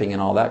the shipping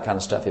and all that kind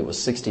of stuff, it was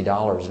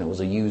 $60, and it was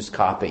a used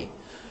copy.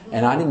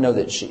 And I didn't know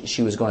that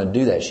she was going to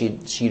do that.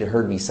 She'd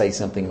heard me say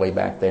something way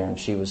back there, and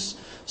she was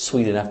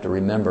sweet enough to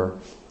remember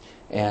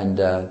and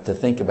to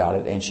think about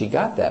it. And she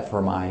got that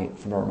for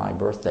my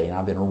birthday, and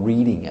I've been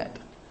reading it.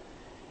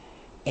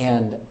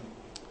 And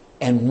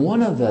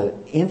one of the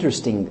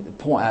interesting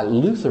points,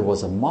 Luther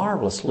was a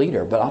marvelous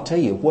leader, but I'll tell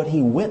you, what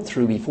he went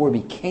through before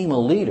he became a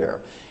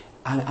leader,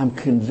 I'm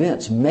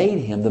convinced, made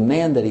him the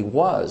man that he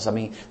was. I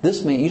mean,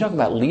 this man, you talk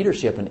about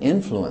leadership and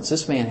influence.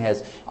 This man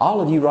has,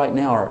 all of you right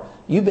now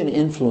you've been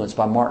influenced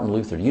by Martin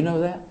Luther. Do you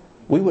know that?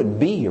 We wouldn't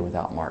be here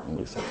without Martin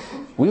Luther.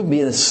 We would be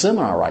in this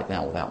seminar right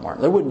now without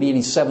Martin. There wouldn't be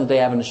any Seventh-day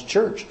Adventist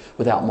church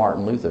without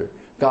Martin Luther.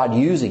 God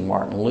using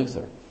Martin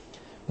Luther.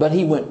 But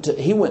he went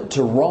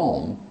to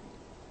Rome,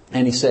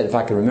 and he said, if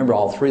I could remember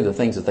all three of the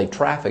things that they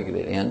trafficked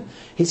it in,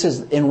 he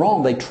says, in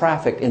Rome they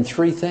trafficked in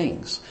three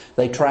things.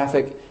 They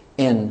trafficked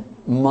in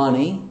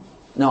money.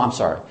 No, I'm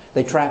sorry.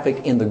 They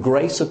trafficked in the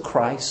grace of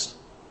Christ,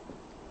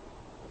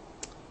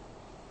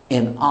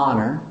 in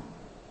honor,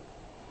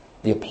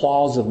 the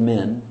applause of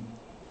men,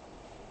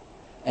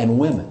 and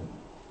women.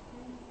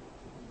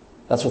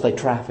 That's what they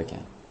traffic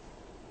in.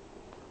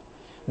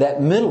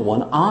 That middle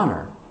one,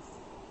 honor,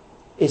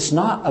 it's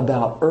not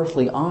about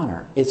earthly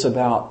honor. It's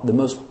about the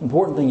most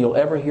important thing you'll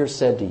ever hear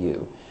said to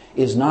you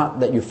is not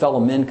that your fellow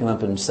men come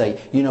up and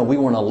say, you know, we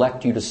want to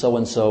elect you to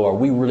so-and-so, or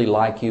we really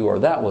like you, or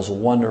that was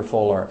wonderful,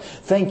 or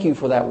thank you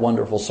for that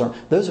wonderful sermon.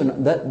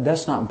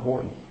 That's not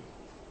important.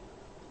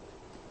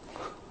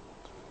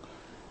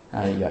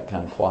 You got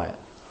kind of quiet.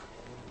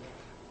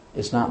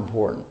 It's not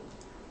important.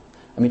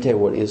 Let me tell you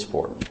what is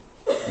important.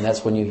 And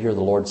that's when you hear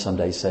the Lord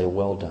someday say,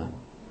 well done.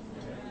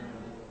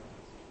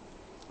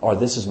 Or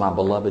this is my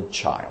beloved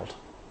child,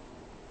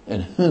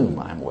 in whom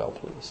I am well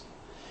pleased.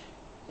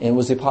 And it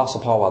was the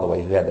Apostle Paul, by the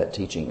way, who had that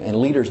teaching. And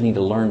leaders need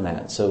to learn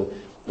that. So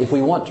if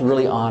we want to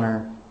really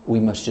honor, we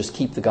must just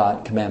keep the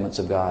commandments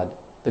of God.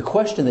 The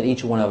question that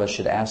each one of us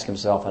should ask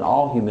himself in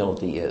all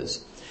humility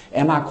is,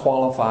 am I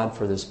qualified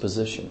for this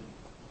position?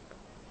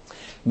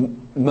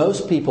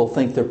 Most people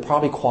think they're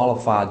probably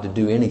qualified to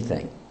do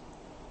anything.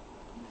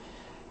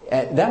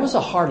 That was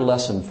a hard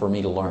lesson for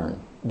me to learn,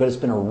 but it's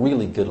been a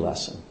really good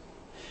lesson.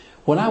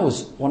 When I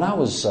was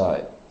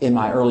in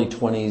my early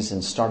 20s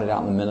and started out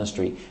in the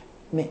ministry,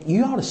 man,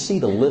 you ought to see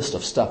the list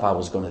of stuff I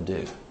was going to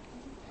do.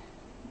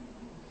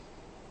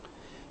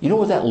 You know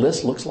what that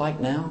list looks like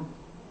now?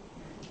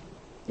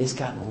 It's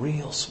gotten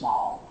real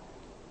small.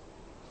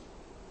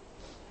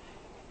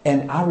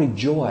 And I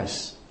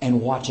rejoice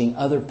in watching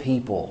other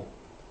people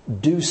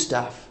do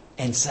stuff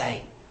and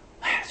say,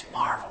 that's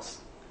marvelous.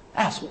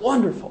 That's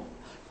wonderful.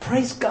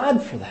 Praise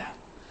God for that.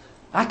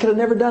 I could have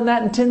never done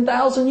that in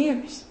 10,000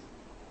 years.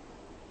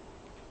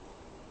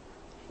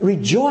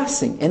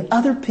 Rejoicing in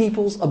other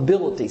people's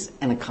abilities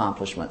and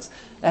accomplishments.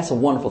 That's a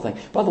wonderful thing.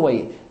 By the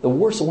way,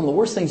 one of the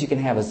worst things you can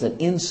have is an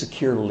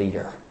insecure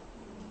leader.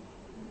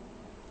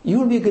 You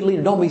want to be a good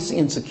leader, don't be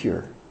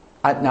insecure.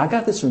 I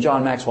got this from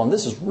John Maxwell, and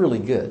this is really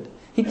good.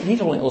 He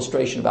told an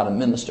illustration about a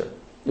minister.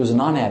 It was a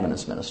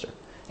non-Adventist minister.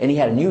 And he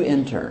had a new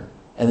intern.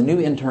 And the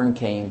new intern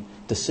came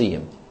to see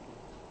him.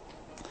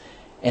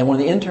 And when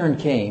the intern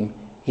came,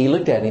 he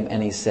looked at him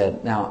and he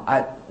said, now,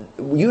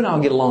 you and I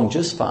will get along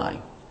just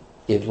fine,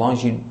 as long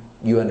as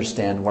you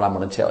understand what I'm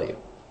going to tell you.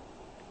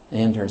 And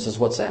the intern says,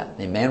 what's that? And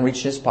the man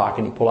reached in his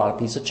pocket and he pulled out a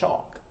piece of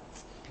chalk.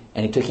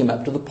 And he took him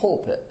up to the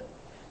pulpit.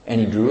 And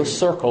he drew a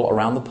circle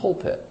around the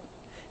pulpit.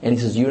 And he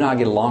says, you and I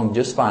get along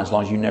just fine as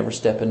long as you never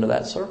step into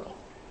that circle.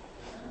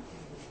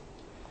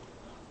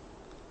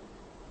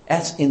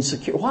 That's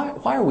insecure.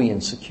 Why are we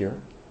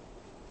insecure?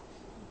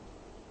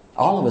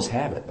 All of us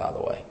have it, by the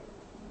way.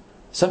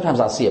 Sometimes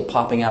I see it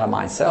popping out of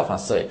myself. I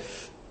say,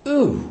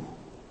 ooh.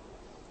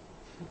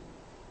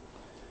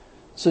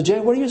 So, Jay,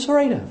 what are you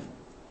afraid of?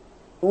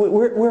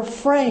 We're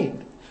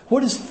afraid.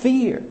 What is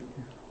fear?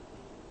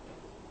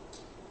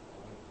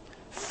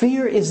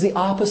 Fear is the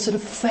opposite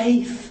of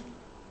faith.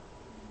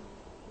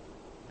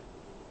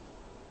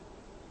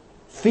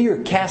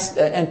 Fear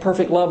and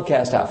perfect love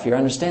cast out fear. I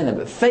understand that.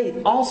 But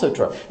faith also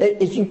trusts.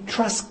 If you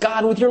trust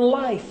God with your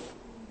life.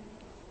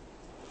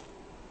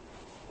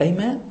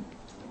 Amen?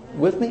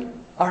 With me?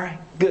 All right,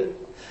 good.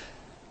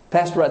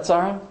 Pastor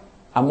Ratsara,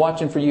 I'm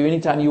watching for you.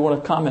 Anytime you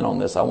want to comment on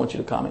this, I want you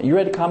to comment. You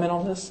ready to comment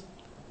on this?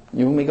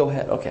 You want me to go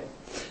ahead? Okay.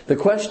 The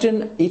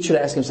question each should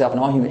ask himself,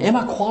 and all human, am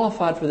I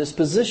qualified for this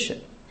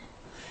position?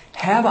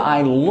 Have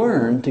I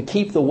learned to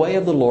keep the way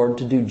of the Lord,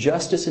 to do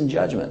justice and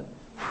judgment?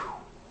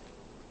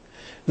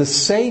 The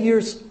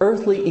Savior's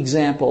earthly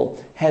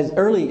example has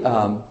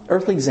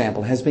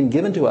been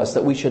given to us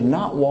that we should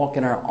not walk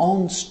in our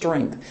own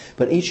strength,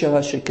 but each of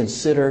us should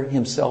consider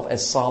himself,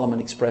 as Solomon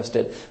expressed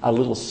it, a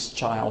little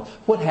child.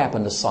 What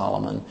happened to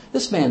Solomon?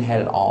 This man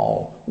had it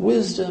all.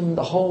 Wisdom,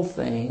 the whole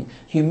thing.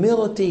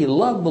 Humility, he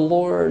loved the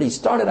Lord. He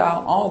started out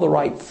on all the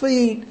right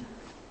feet.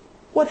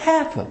 What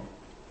happened?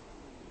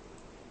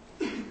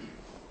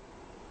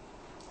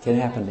 Can it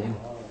happen to you?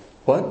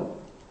 What?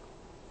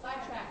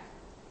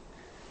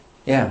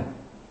 Yeah.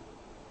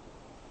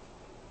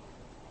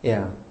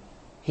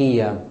 He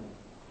got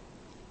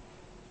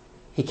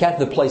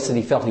to the place that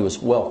he felt he was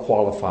well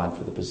qualified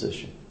for the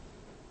position.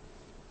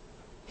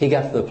 He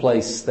got to the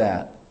place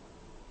that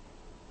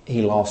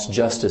he lost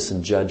justice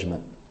and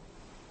judgment.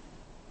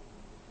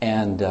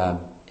 And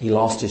he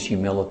lost his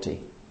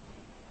humility.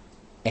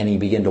 And he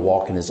began to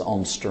walk in his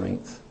own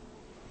strength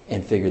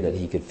and figured that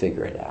he could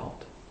figure it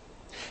out.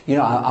 You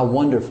know, I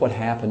wonder if what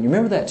happened. You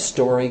remember that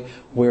story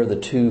where the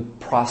two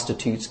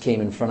prostitutes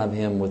came in front of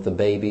him with the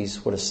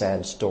babies? What a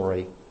sad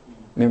story.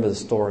 Remember the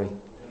story?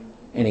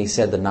 And he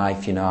said the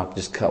knife, I'll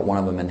just cut one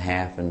of them in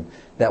half. And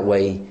that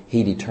way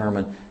he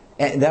determined.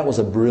 And that was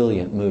a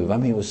brilliant move. I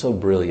mean, it was so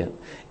brilliant.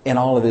 And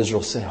all of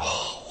Israel said,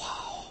 oh,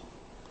 wow.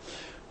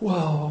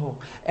 Whoa.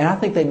 And I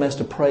think they must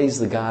have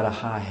praised the God of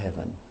high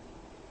heaven.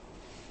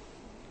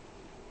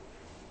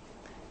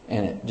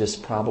 And it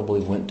just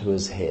probably went to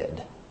his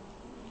head.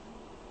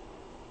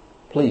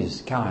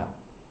 Please, Kyle.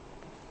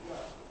 Yeah,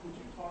 could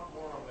you talk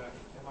more on that?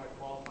 Am I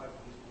qualified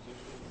for this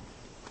position?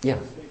 Yeah.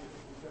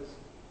 Because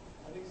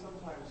I think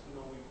sometimes,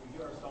 we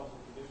get ourselves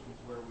in positions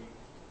where we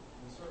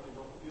certainly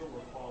don't feel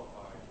we're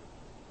qualified,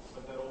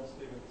 but that old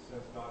statement that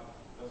says God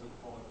doesn't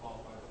call it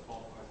qualified, but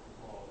qualifies the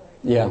call.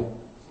 Yeah.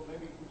 So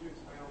maybe could you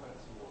expand on that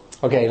some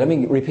more? Okay, let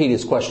me repeat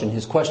his question.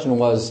 His question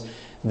was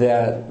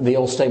that the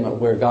old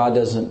statement where God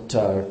doesn't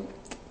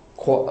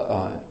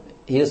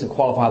he doesn't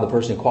qualify the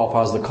person, he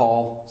qualifies the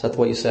call. Is that the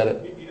way you said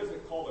it? He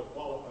doesn't call it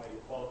qualified, he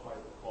qualifies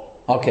the call.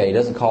 Okay, he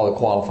doesn't call it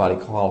qualified,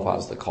 he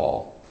qualifies the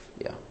call.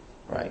 Yeah,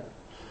 right.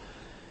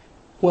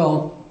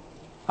 Well,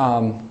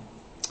 let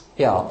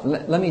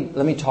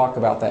me talk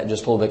about that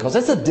just a little bit, because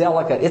it's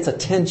a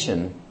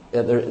tension.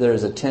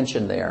 There's a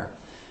tension there.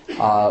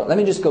 Let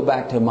me just go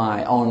back to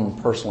my own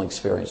personal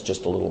experience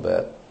just a little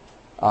bit.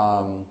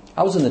 I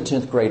was in the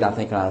 10th grade, I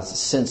think, and I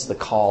sensed the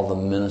call of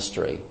the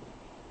ministry.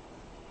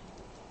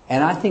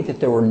 And I think that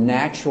there were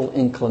natural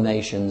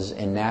inclinations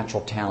and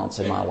natural talents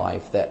in my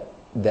life that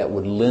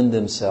would lend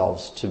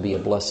themselves to be a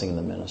blessing in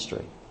the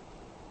ministry.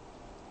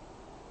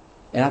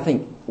 And I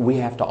think we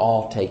have to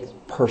all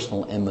take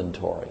personal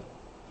inventory.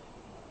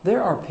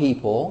 There are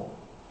people,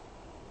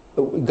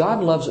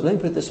 God loves, let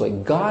me put it this way,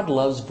 God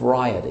loves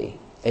variety.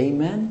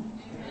 Amen?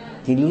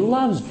 He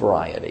loves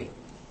variety.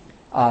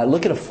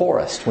 Look at a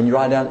forest. When you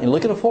ride down and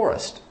look at a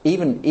forest,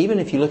 even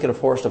if you look at a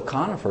forest of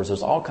conifers,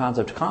 there's all kinds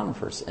of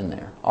conifers in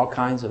there, all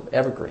kinds of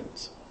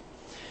evergreens.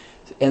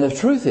 And the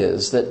truth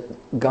is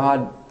that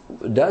God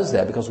does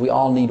that because we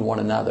all need one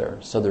another.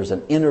 So there's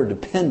an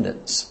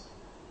interdependence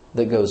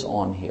that goes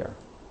on here.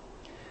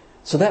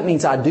 So that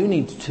means I do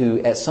need to,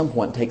 at some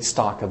point, take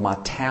stock of my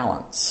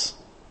talents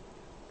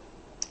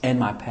and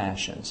my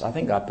passions. I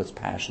think God puts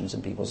passions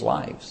in people's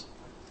lives.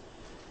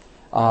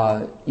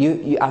 I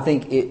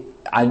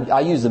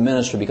use the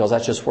ministry because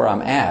that's just where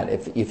I'm at.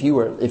 If you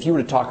were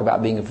to talk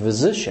about being a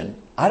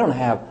physician,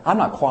 I'm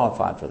not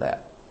qualified for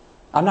that.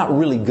 I'm not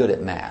really good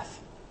at math.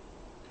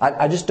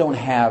 I just don't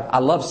have, I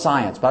love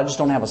science, but I just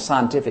don't have a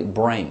scientific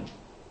brain.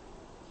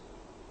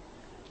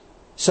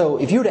 So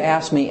if you were to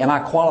ask me, am I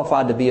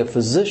qualified to be a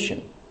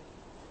physician?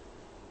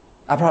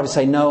 I'd probably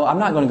say, no, I'm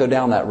not going to go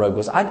down that road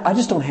because I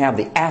just don't have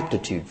the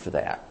aptitude for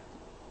that.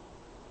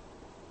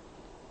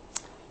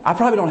 I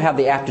probably don't have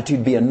the aptitude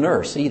to be a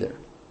nurse either.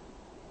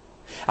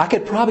 I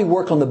could probably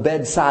work on the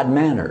bedside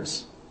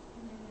manners.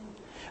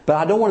 But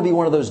I don't want to be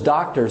one of those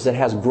doctors that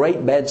has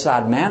great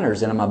bedside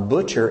manners and I'm a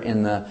butcher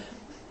in the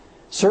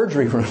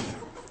surgery room.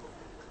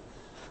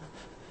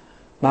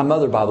 My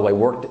mother, by the way,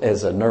 worked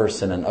as a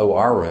nurse in an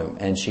OR room,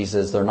 and she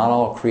says they're not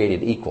all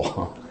created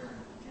equal.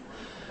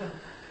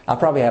 I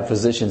probably have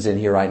physicians in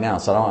here right now,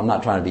 so I'm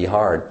not trying to be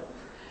hard.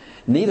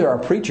 Neither are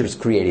preachers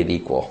created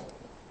equal.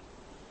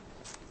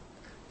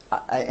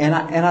 And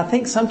I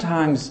think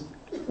sometimes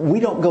we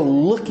don't go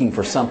looking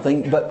for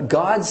something, but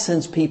God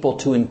sends people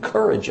to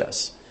encourage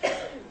us.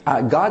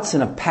 God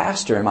sent a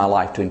pastor in my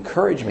life to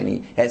encourage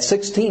me. At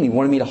 16, he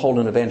wanted me to hold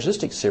an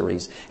evangelistic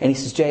series. And he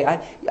says, Jay,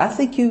 I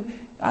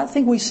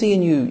think we see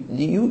in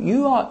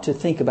you ought to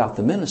think about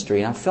the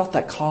ministry. And I felt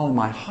that call in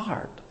my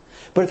heart.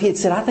 But if he had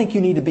said, I think you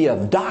need to be a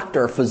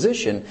doctor, a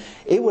physician,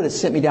 it would have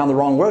sent me down the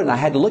wrong road. And I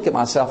had to look at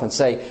myself and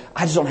say,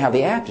 I just don't have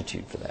the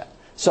aptitude for that.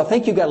 So I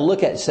think you've got to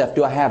look at yourself,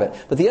 do I have it?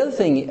 But the other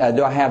thing,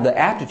 do I have the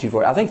aptitude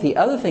for it? I think the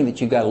other thing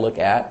that you've got to look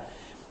at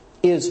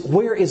is,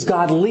 where is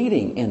God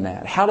leading in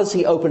that? How does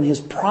He open His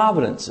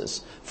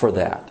providences for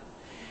that?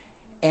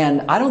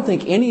 And I don't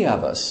think any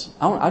of us,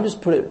 I'll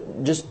just put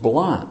it just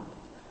blunt,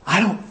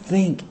 I don't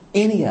think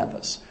any of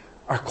us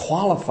are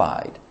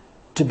qualified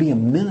to be a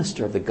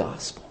minister of the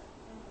gospel.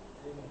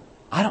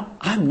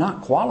 I'm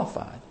not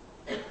qualified.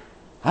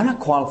 I'm not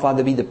qualified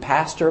to be the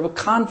pastor of a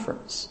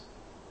conference.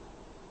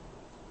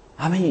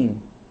 I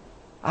mean,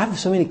 I have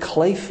so many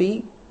clay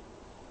feet.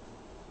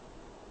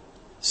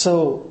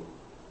 So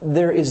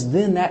there is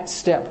then that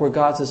step where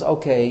God says,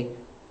 okay,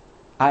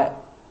 I'm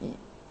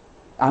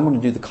going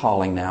to do the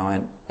calling now,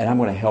 and I'm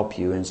going to help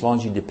you, and as long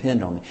as you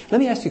depend on me. Let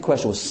me ask you a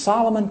question. Was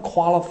Solomon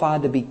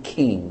qualified to be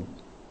king?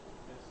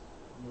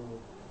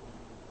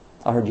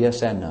 I heard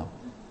yes and no.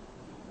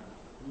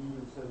 He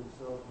even said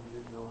himself he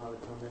didn't know how to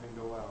come in and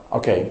go out.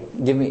 Okay,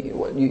 give me,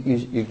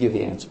 you give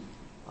the answer.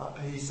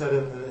 He said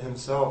it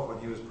himself when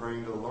he was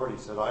praying to the Lord. He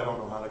said, I don't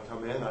know how to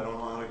come in, I don't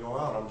know how to go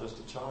out, I'm just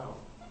a child.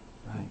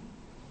 Right.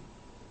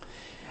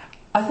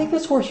 I think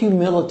that's where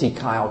humility,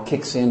 Kyle,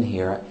 kicks in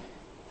here.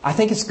 I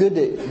think it's good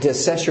to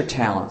assess your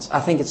talents.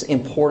 I think it's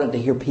important to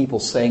hear people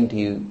saying to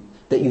you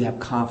that you have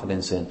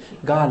confidence in.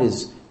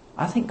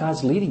 I think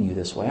God's leading you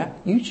this way.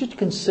 You should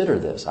consider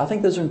this. I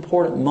think those are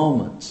important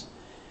moments.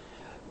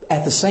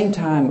 At the same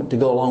time, to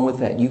go along with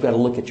that, you've got to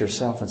look at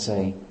yourself and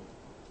say,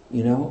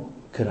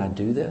 could I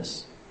do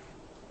this?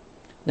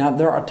 Now,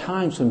 there are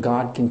times when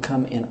God can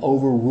come and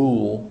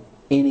overrule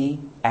any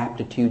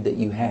aptitude that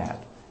you have.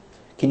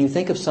 Can you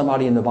think of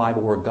somebody in the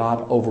Bible where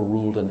God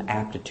overruled an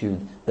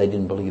aptitude they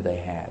didn't believe they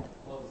had?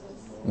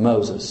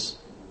 Moses.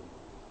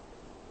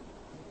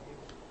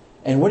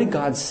 And what did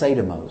God say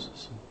to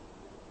Moses?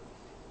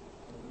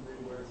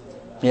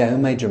 Yeah, who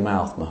made your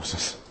mouth,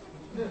 Moses?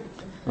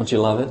 Don't you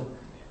love it?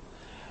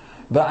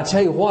 But I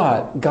tell you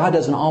what, God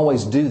doesn't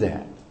always do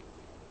that.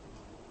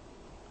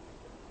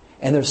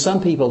 And there's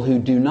some people who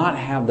do not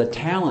have the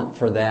talent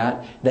for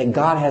that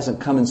God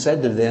hasn't come and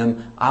said to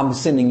them, I'm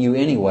sending you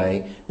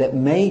anyway, that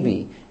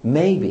maybe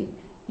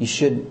you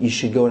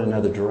should go in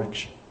another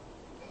direction.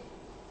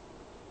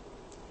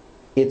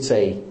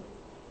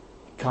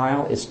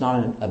 Kyle, it's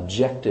not an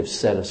objective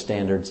set of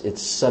standards,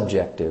 it's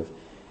subjective.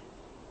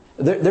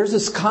 There's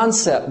this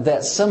concept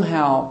that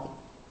somehow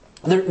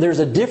there's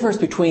a difference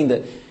between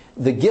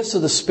the gifts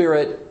of the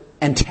Spirit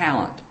and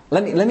talent.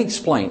 Let me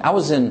explain. I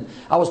was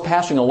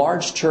pastoring a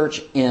large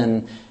church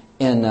in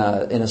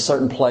a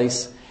certain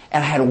place,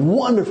 and I had a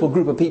wonderful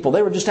group of people.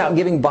 They were just out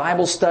giving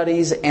Bible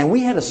studies, and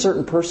we had a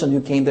certain person who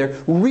came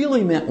there,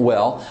 really meant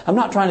well. I'm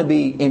not trying to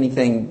be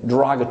anything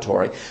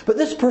derogatory, but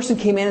this person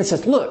came in and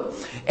says, look,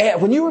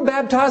 when you were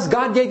baptized,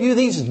 God gave you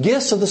these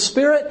gifts of the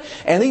Spirit,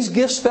 and these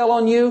gifts fell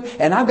on you,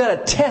 and I've got a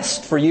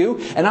test for you,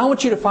 and I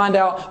want you to find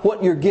out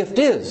what your gift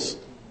is.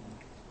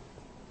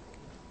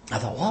 I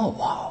thought,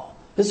 wow.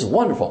 This is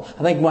wonderful.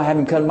 I think I'm going to have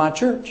him come to my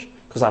church,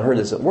 because I heard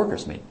this at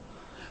workers' meeting.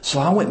 So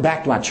I went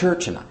back to my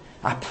church and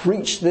I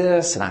preached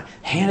this and I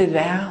handed it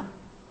out.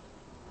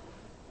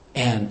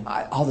 And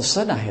all of a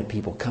sudden I had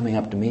people coming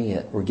up to me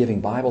that were giving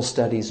Bible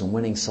studies and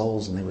winning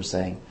souls, and they were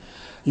saying,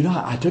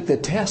 I took the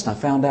test and I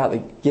found out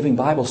that giving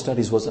Bible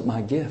studies wasn't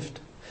my gift.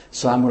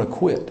 So I'm going to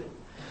quit.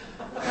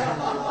 And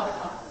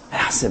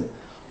I said,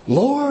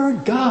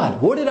 Lord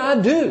God, what did I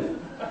do?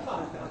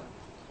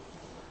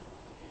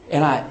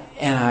 And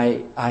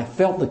I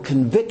felt the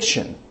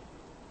conviction,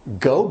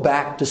 go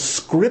back to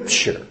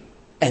Scripture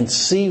and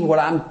see what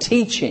I'm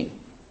teaching.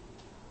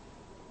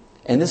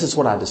 And this is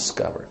what I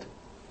discovered.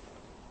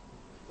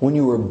 When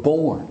you were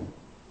born,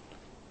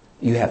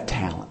 you have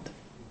talent.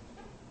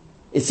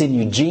 It's in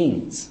your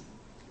genes.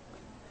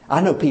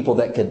 I know people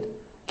that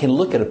can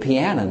look at a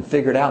piano and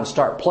figure it out and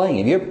start playing.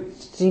 Have you ever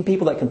seen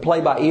people that can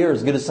play by ear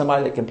as good as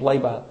somebody that can play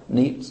by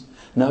notes?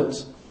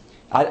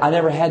 I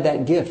never had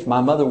that gift.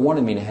 My mother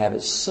wanted me to have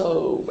it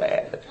so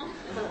bad.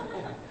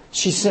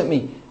 She sent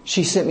me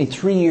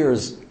 3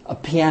 years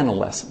of piano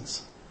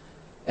lessons.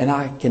 And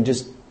I can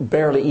just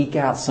barely eke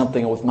out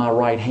something with my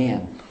right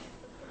hand.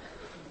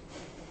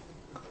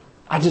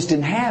 I just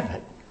didn't have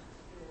it.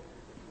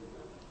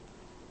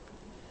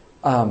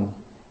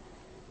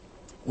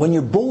 When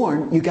you're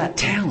born, you got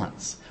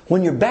talents.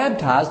 When you're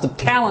baptized, the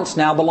talents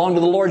now belong to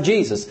the Lord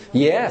Jesus.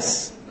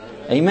 Yes.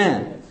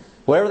 Amen.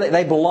 Wherever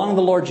they belong to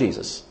the Lord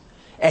Jesus.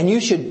 And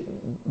you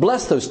should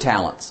bless those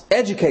talents,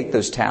 educate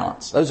those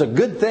talents. Those are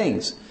good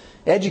things.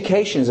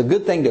 Education is a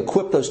good thing to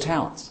equip those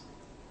talents.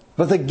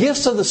 But the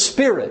gifts of the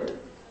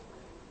Spirit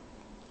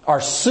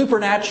are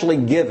supernaturally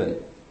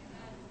given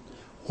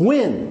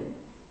when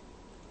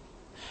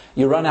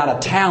you run out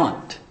of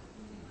talent.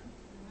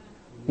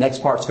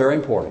 Next part's very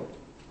important.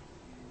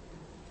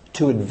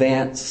 To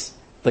advance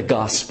the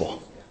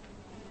gospel.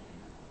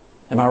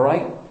 Am I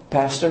right,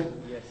 Pastor?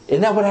 Yes.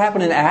 Isn't that what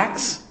happened in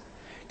Acts?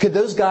 Could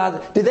those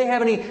guys, did they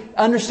have any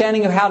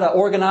understanding of how to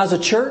organize a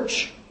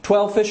church?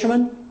 12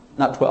 fishermen?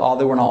 Not 12,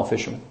 they weren't all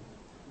fishermen.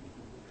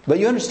 But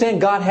you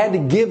understand God had to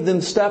give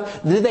them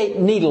stuff. Did they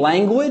need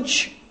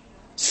language?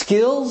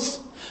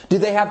 Skills?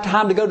 Did they have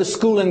time to go to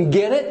school and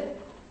get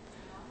it?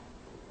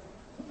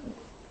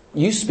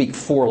 You speak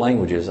 4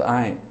 languages.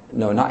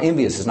 No, not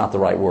envious is not the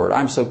right word.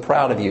 I'm so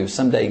proud of you.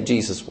 Someday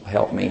Jesus will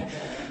help me.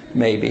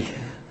 Maybe.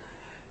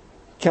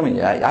 Come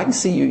in. I can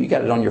see you. You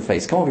got it on your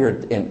face. Come over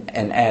here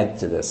and add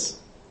to this.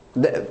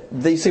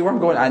 You see where I'm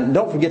going?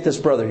 Don't forget this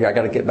brother here. I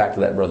got to get back to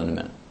that brother in a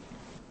minute.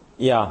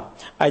 Yeah,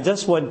 I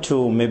just want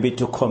to maybe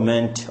to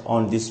comment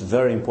on this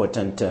very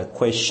important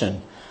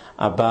question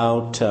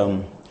about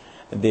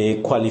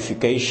the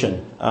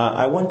qualification.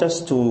 I want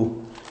us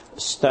to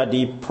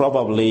study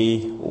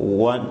probably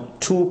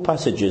 2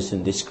 passages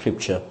in the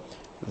scripture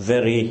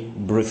very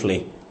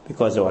briefly,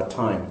 because our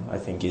time, I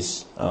think,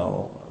 is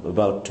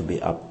about to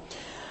be up.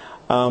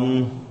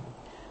 2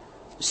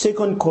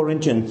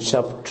 Corinthians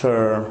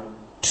chapter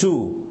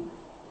 2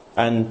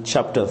 and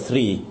chapter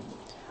 3.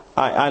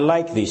 I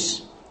like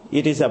this.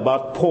 It is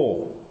about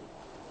Paul.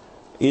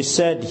 He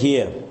said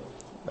here,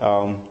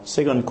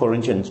 2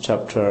 Corinthians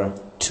chapter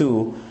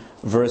 2,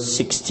 verse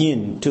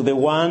 16, to the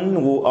one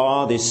who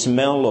are the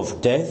smell of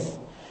death,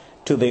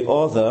 to the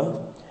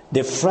other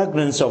the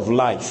fragrance of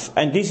life.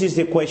 And this is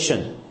the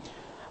question.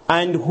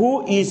 And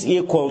who is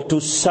equal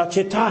to such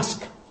a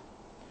task?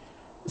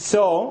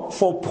 So,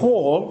 for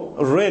Paul,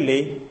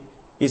 really,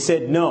 he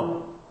said,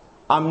 no,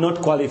 I'm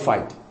not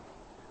qualified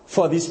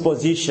for this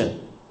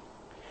position.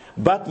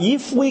 But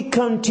if we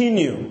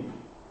continue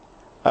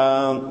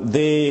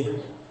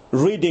the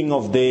reading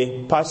of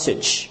the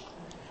passage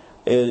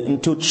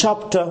into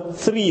chapter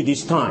 3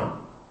 this time,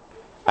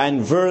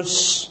 and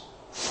verse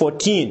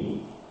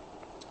 14,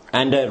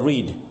 and I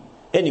read,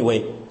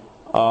 anyway,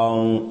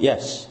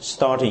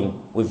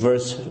 starting with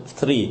verse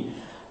 3.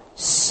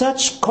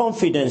 Such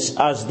confidence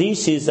as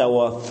this is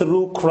our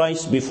through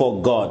Christ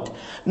before God,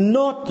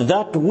 not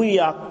that we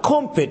are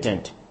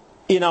competent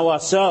in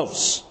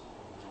ourselves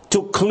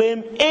to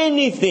claim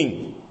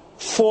anything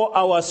for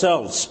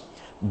ourselves,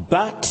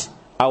 but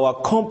our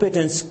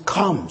competence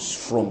comes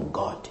from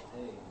God.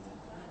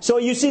 So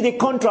you see the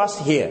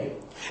contrast here.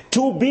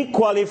 To be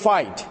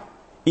qualified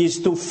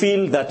is to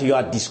feel that you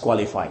are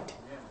disqualified,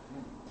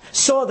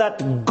 so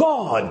that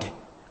God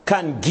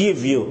can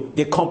give you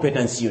the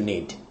competence you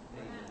need.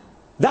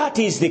 That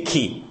is the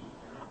key.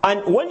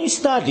 And when you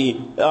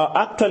study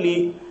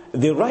actually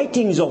the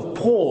writings of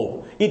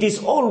Paul, it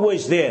is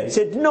always there. He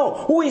said, no,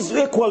 who is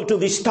equal to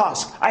this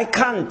task? I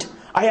can't.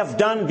 I have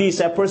done this.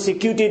 I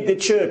persecuted the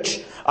church.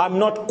 I'm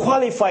not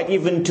qualified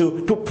even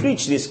to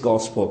preach this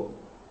gospel.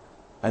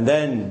 And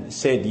then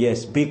said,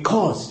 yes,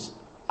 because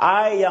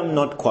I am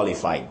not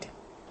qualified,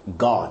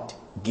 God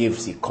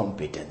gives the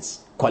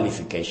competence,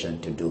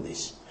 qualification to do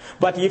this.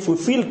 But if we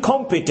feel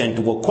competent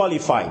or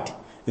qualified,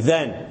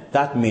 then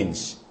that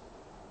means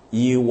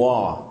you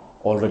are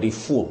already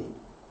full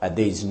and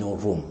there is no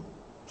room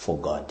for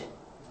God.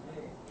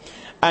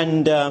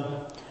 And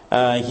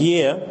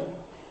here,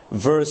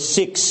 verse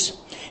 6,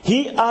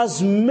 He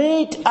has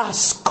made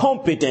us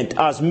competent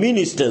as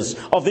ministers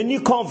of the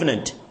new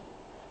covenant,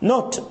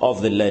 not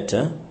of the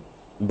letter,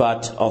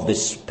 but of the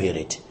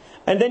Spirit.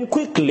 And then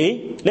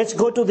quickly, let's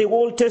go to the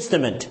Old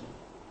Testament.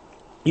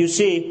 You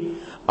see,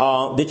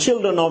 the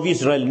children of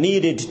Israel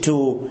needed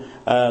to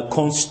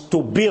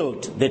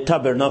build the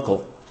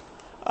tabernacle.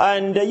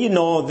 And,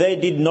 they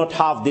did not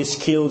have the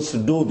skills to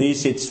do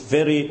this. It's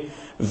very,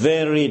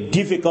 very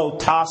difficult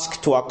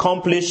task to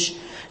accomplish.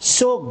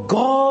 So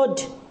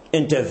God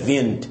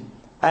intervened.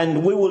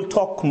 And we will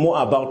talk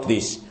more about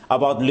this,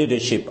 about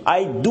leadership.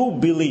 I do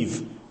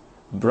believe,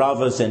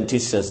 brothers and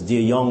sisters,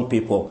 dear young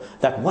people,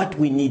 that what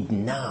we need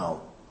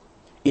now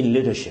in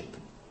leadership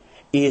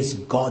is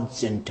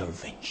God's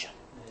intervention.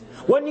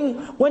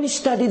 When you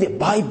study the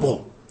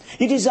Bible,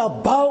 it is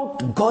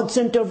about God's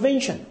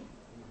intervention.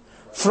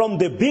 From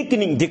the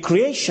beginning, the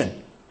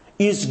creation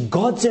is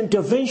God's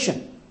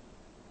intervention.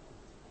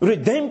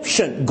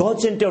 Redemption,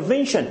 God's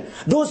intervention.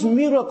 Those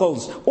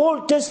miracles,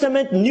 Old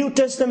Testament, New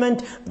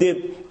Testament,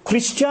 the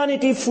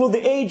Christianity through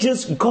the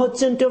ages,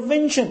 God's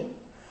intervention.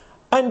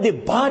 And the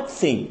bad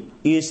thing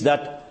is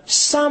that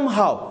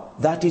somehow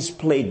that is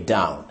played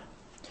down.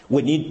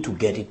 We need to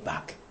get it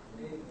back.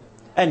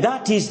 And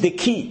that is the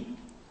key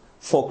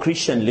for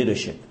Christian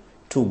leadership,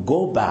 to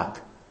go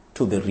back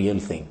to the real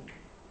thing,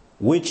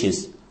 which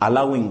is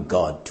allowing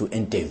God to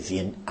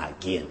intervene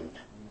again.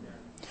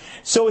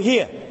 So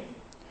here,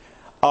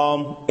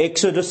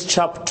 Exodus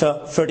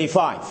chapter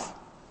 35.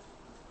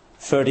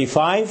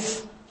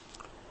 35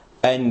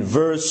 and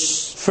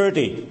verse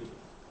 30.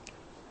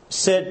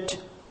 Said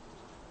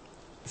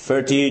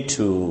 30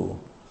 to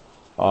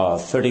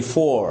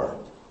 34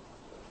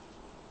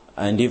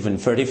 and even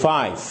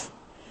 35.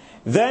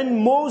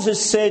 Then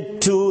Moses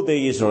said to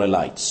the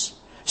Israelites,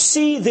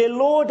 "See, the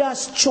Lord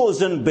has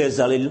chosen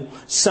Bezalel,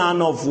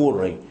 son of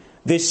Uri,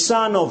 the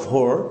son of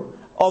Hur,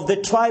 of the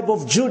tribe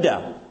of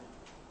Judah."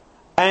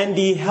 And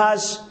he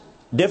has,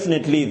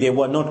 definitely they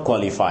were not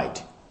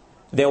qualified.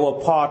 They were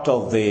part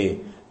of the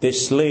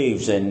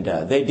slaves, and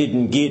they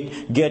didn't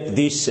get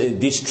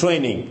this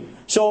training.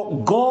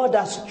 So God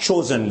has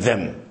chosen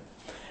them.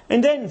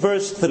 And then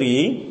verse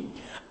 3,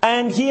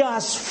 and he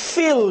has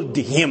filled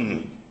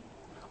him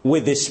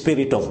with the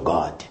Spirit of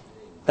God.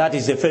 That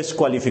is the first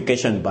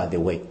qualification, by the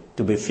way,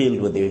 to be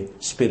filled with the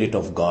Spirit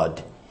of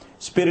God.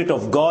 Spirit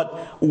of God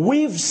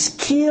with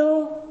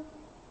skill,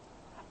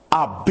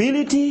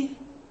 ability,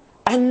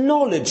 and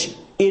knowledge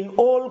in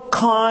all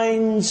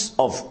kinds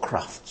of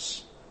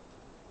crafts.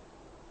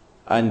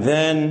 And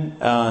then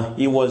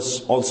he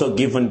was also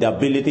given the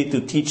ability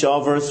to teach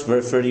others,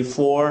 verse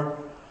 34.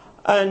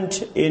 And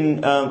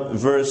in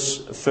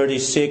verse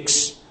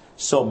 36,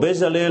 so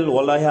Bezalel,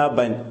 Oholiab,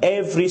 and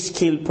every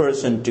skilled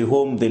person to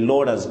whom the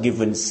Lord has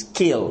given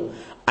skill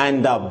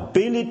and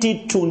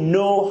ability to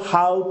know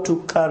how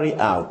to carry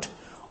out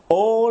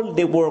all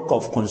the work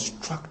of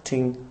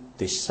constructing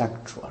the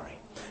sanctuary.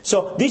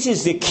 So this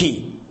is the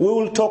key. We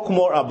will talk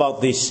more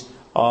about this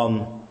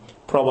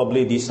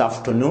probably this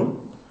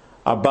afternoon,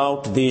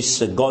 about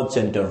this God's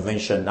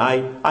intervention.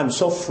 I'm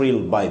so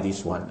thrilled by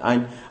this one.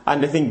 And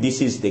I think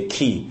this is the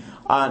key.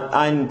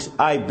 And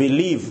I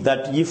believe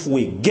that if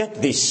we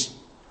get this,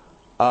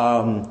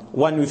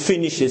 when we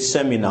finish this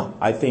seminar,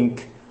 I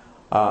think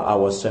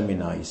our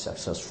seminar is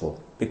successful.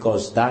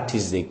 Because that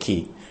is the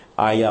key.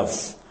 I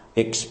have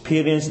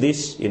experienced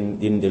this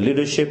in the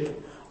leadership,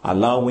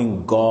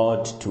 allowing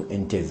God to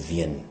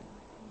intervene.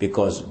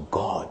 Because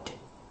God,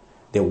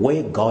 the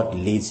way God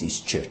leads His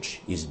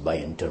church is by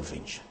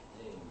intervention.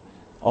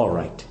 All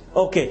right.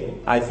 Okay.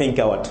 I think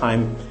our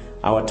time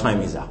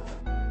is up.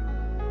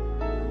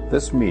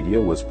 This media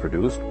was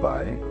produced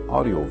by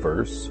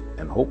Audioverse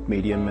and Hope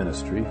Media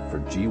Ministry for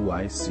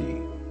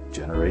GYC,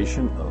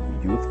 Generation of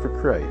Youth for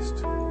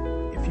Christ.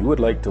 If you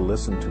would like to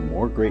listen to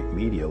more great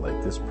media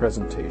like this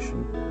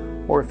presentation,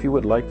 or if you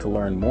would like to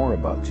learn more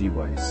about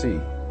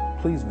GYC,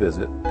 please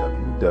visit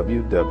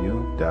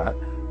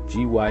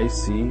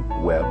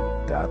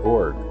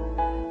www.gycweb.org.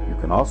 You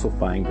can also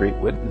find great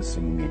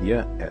witnessing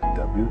media at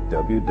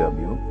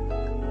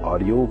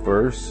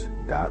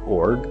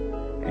www.audioverse.org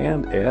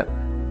and at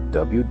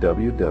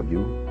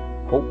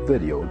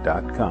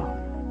www.hopevideo.com.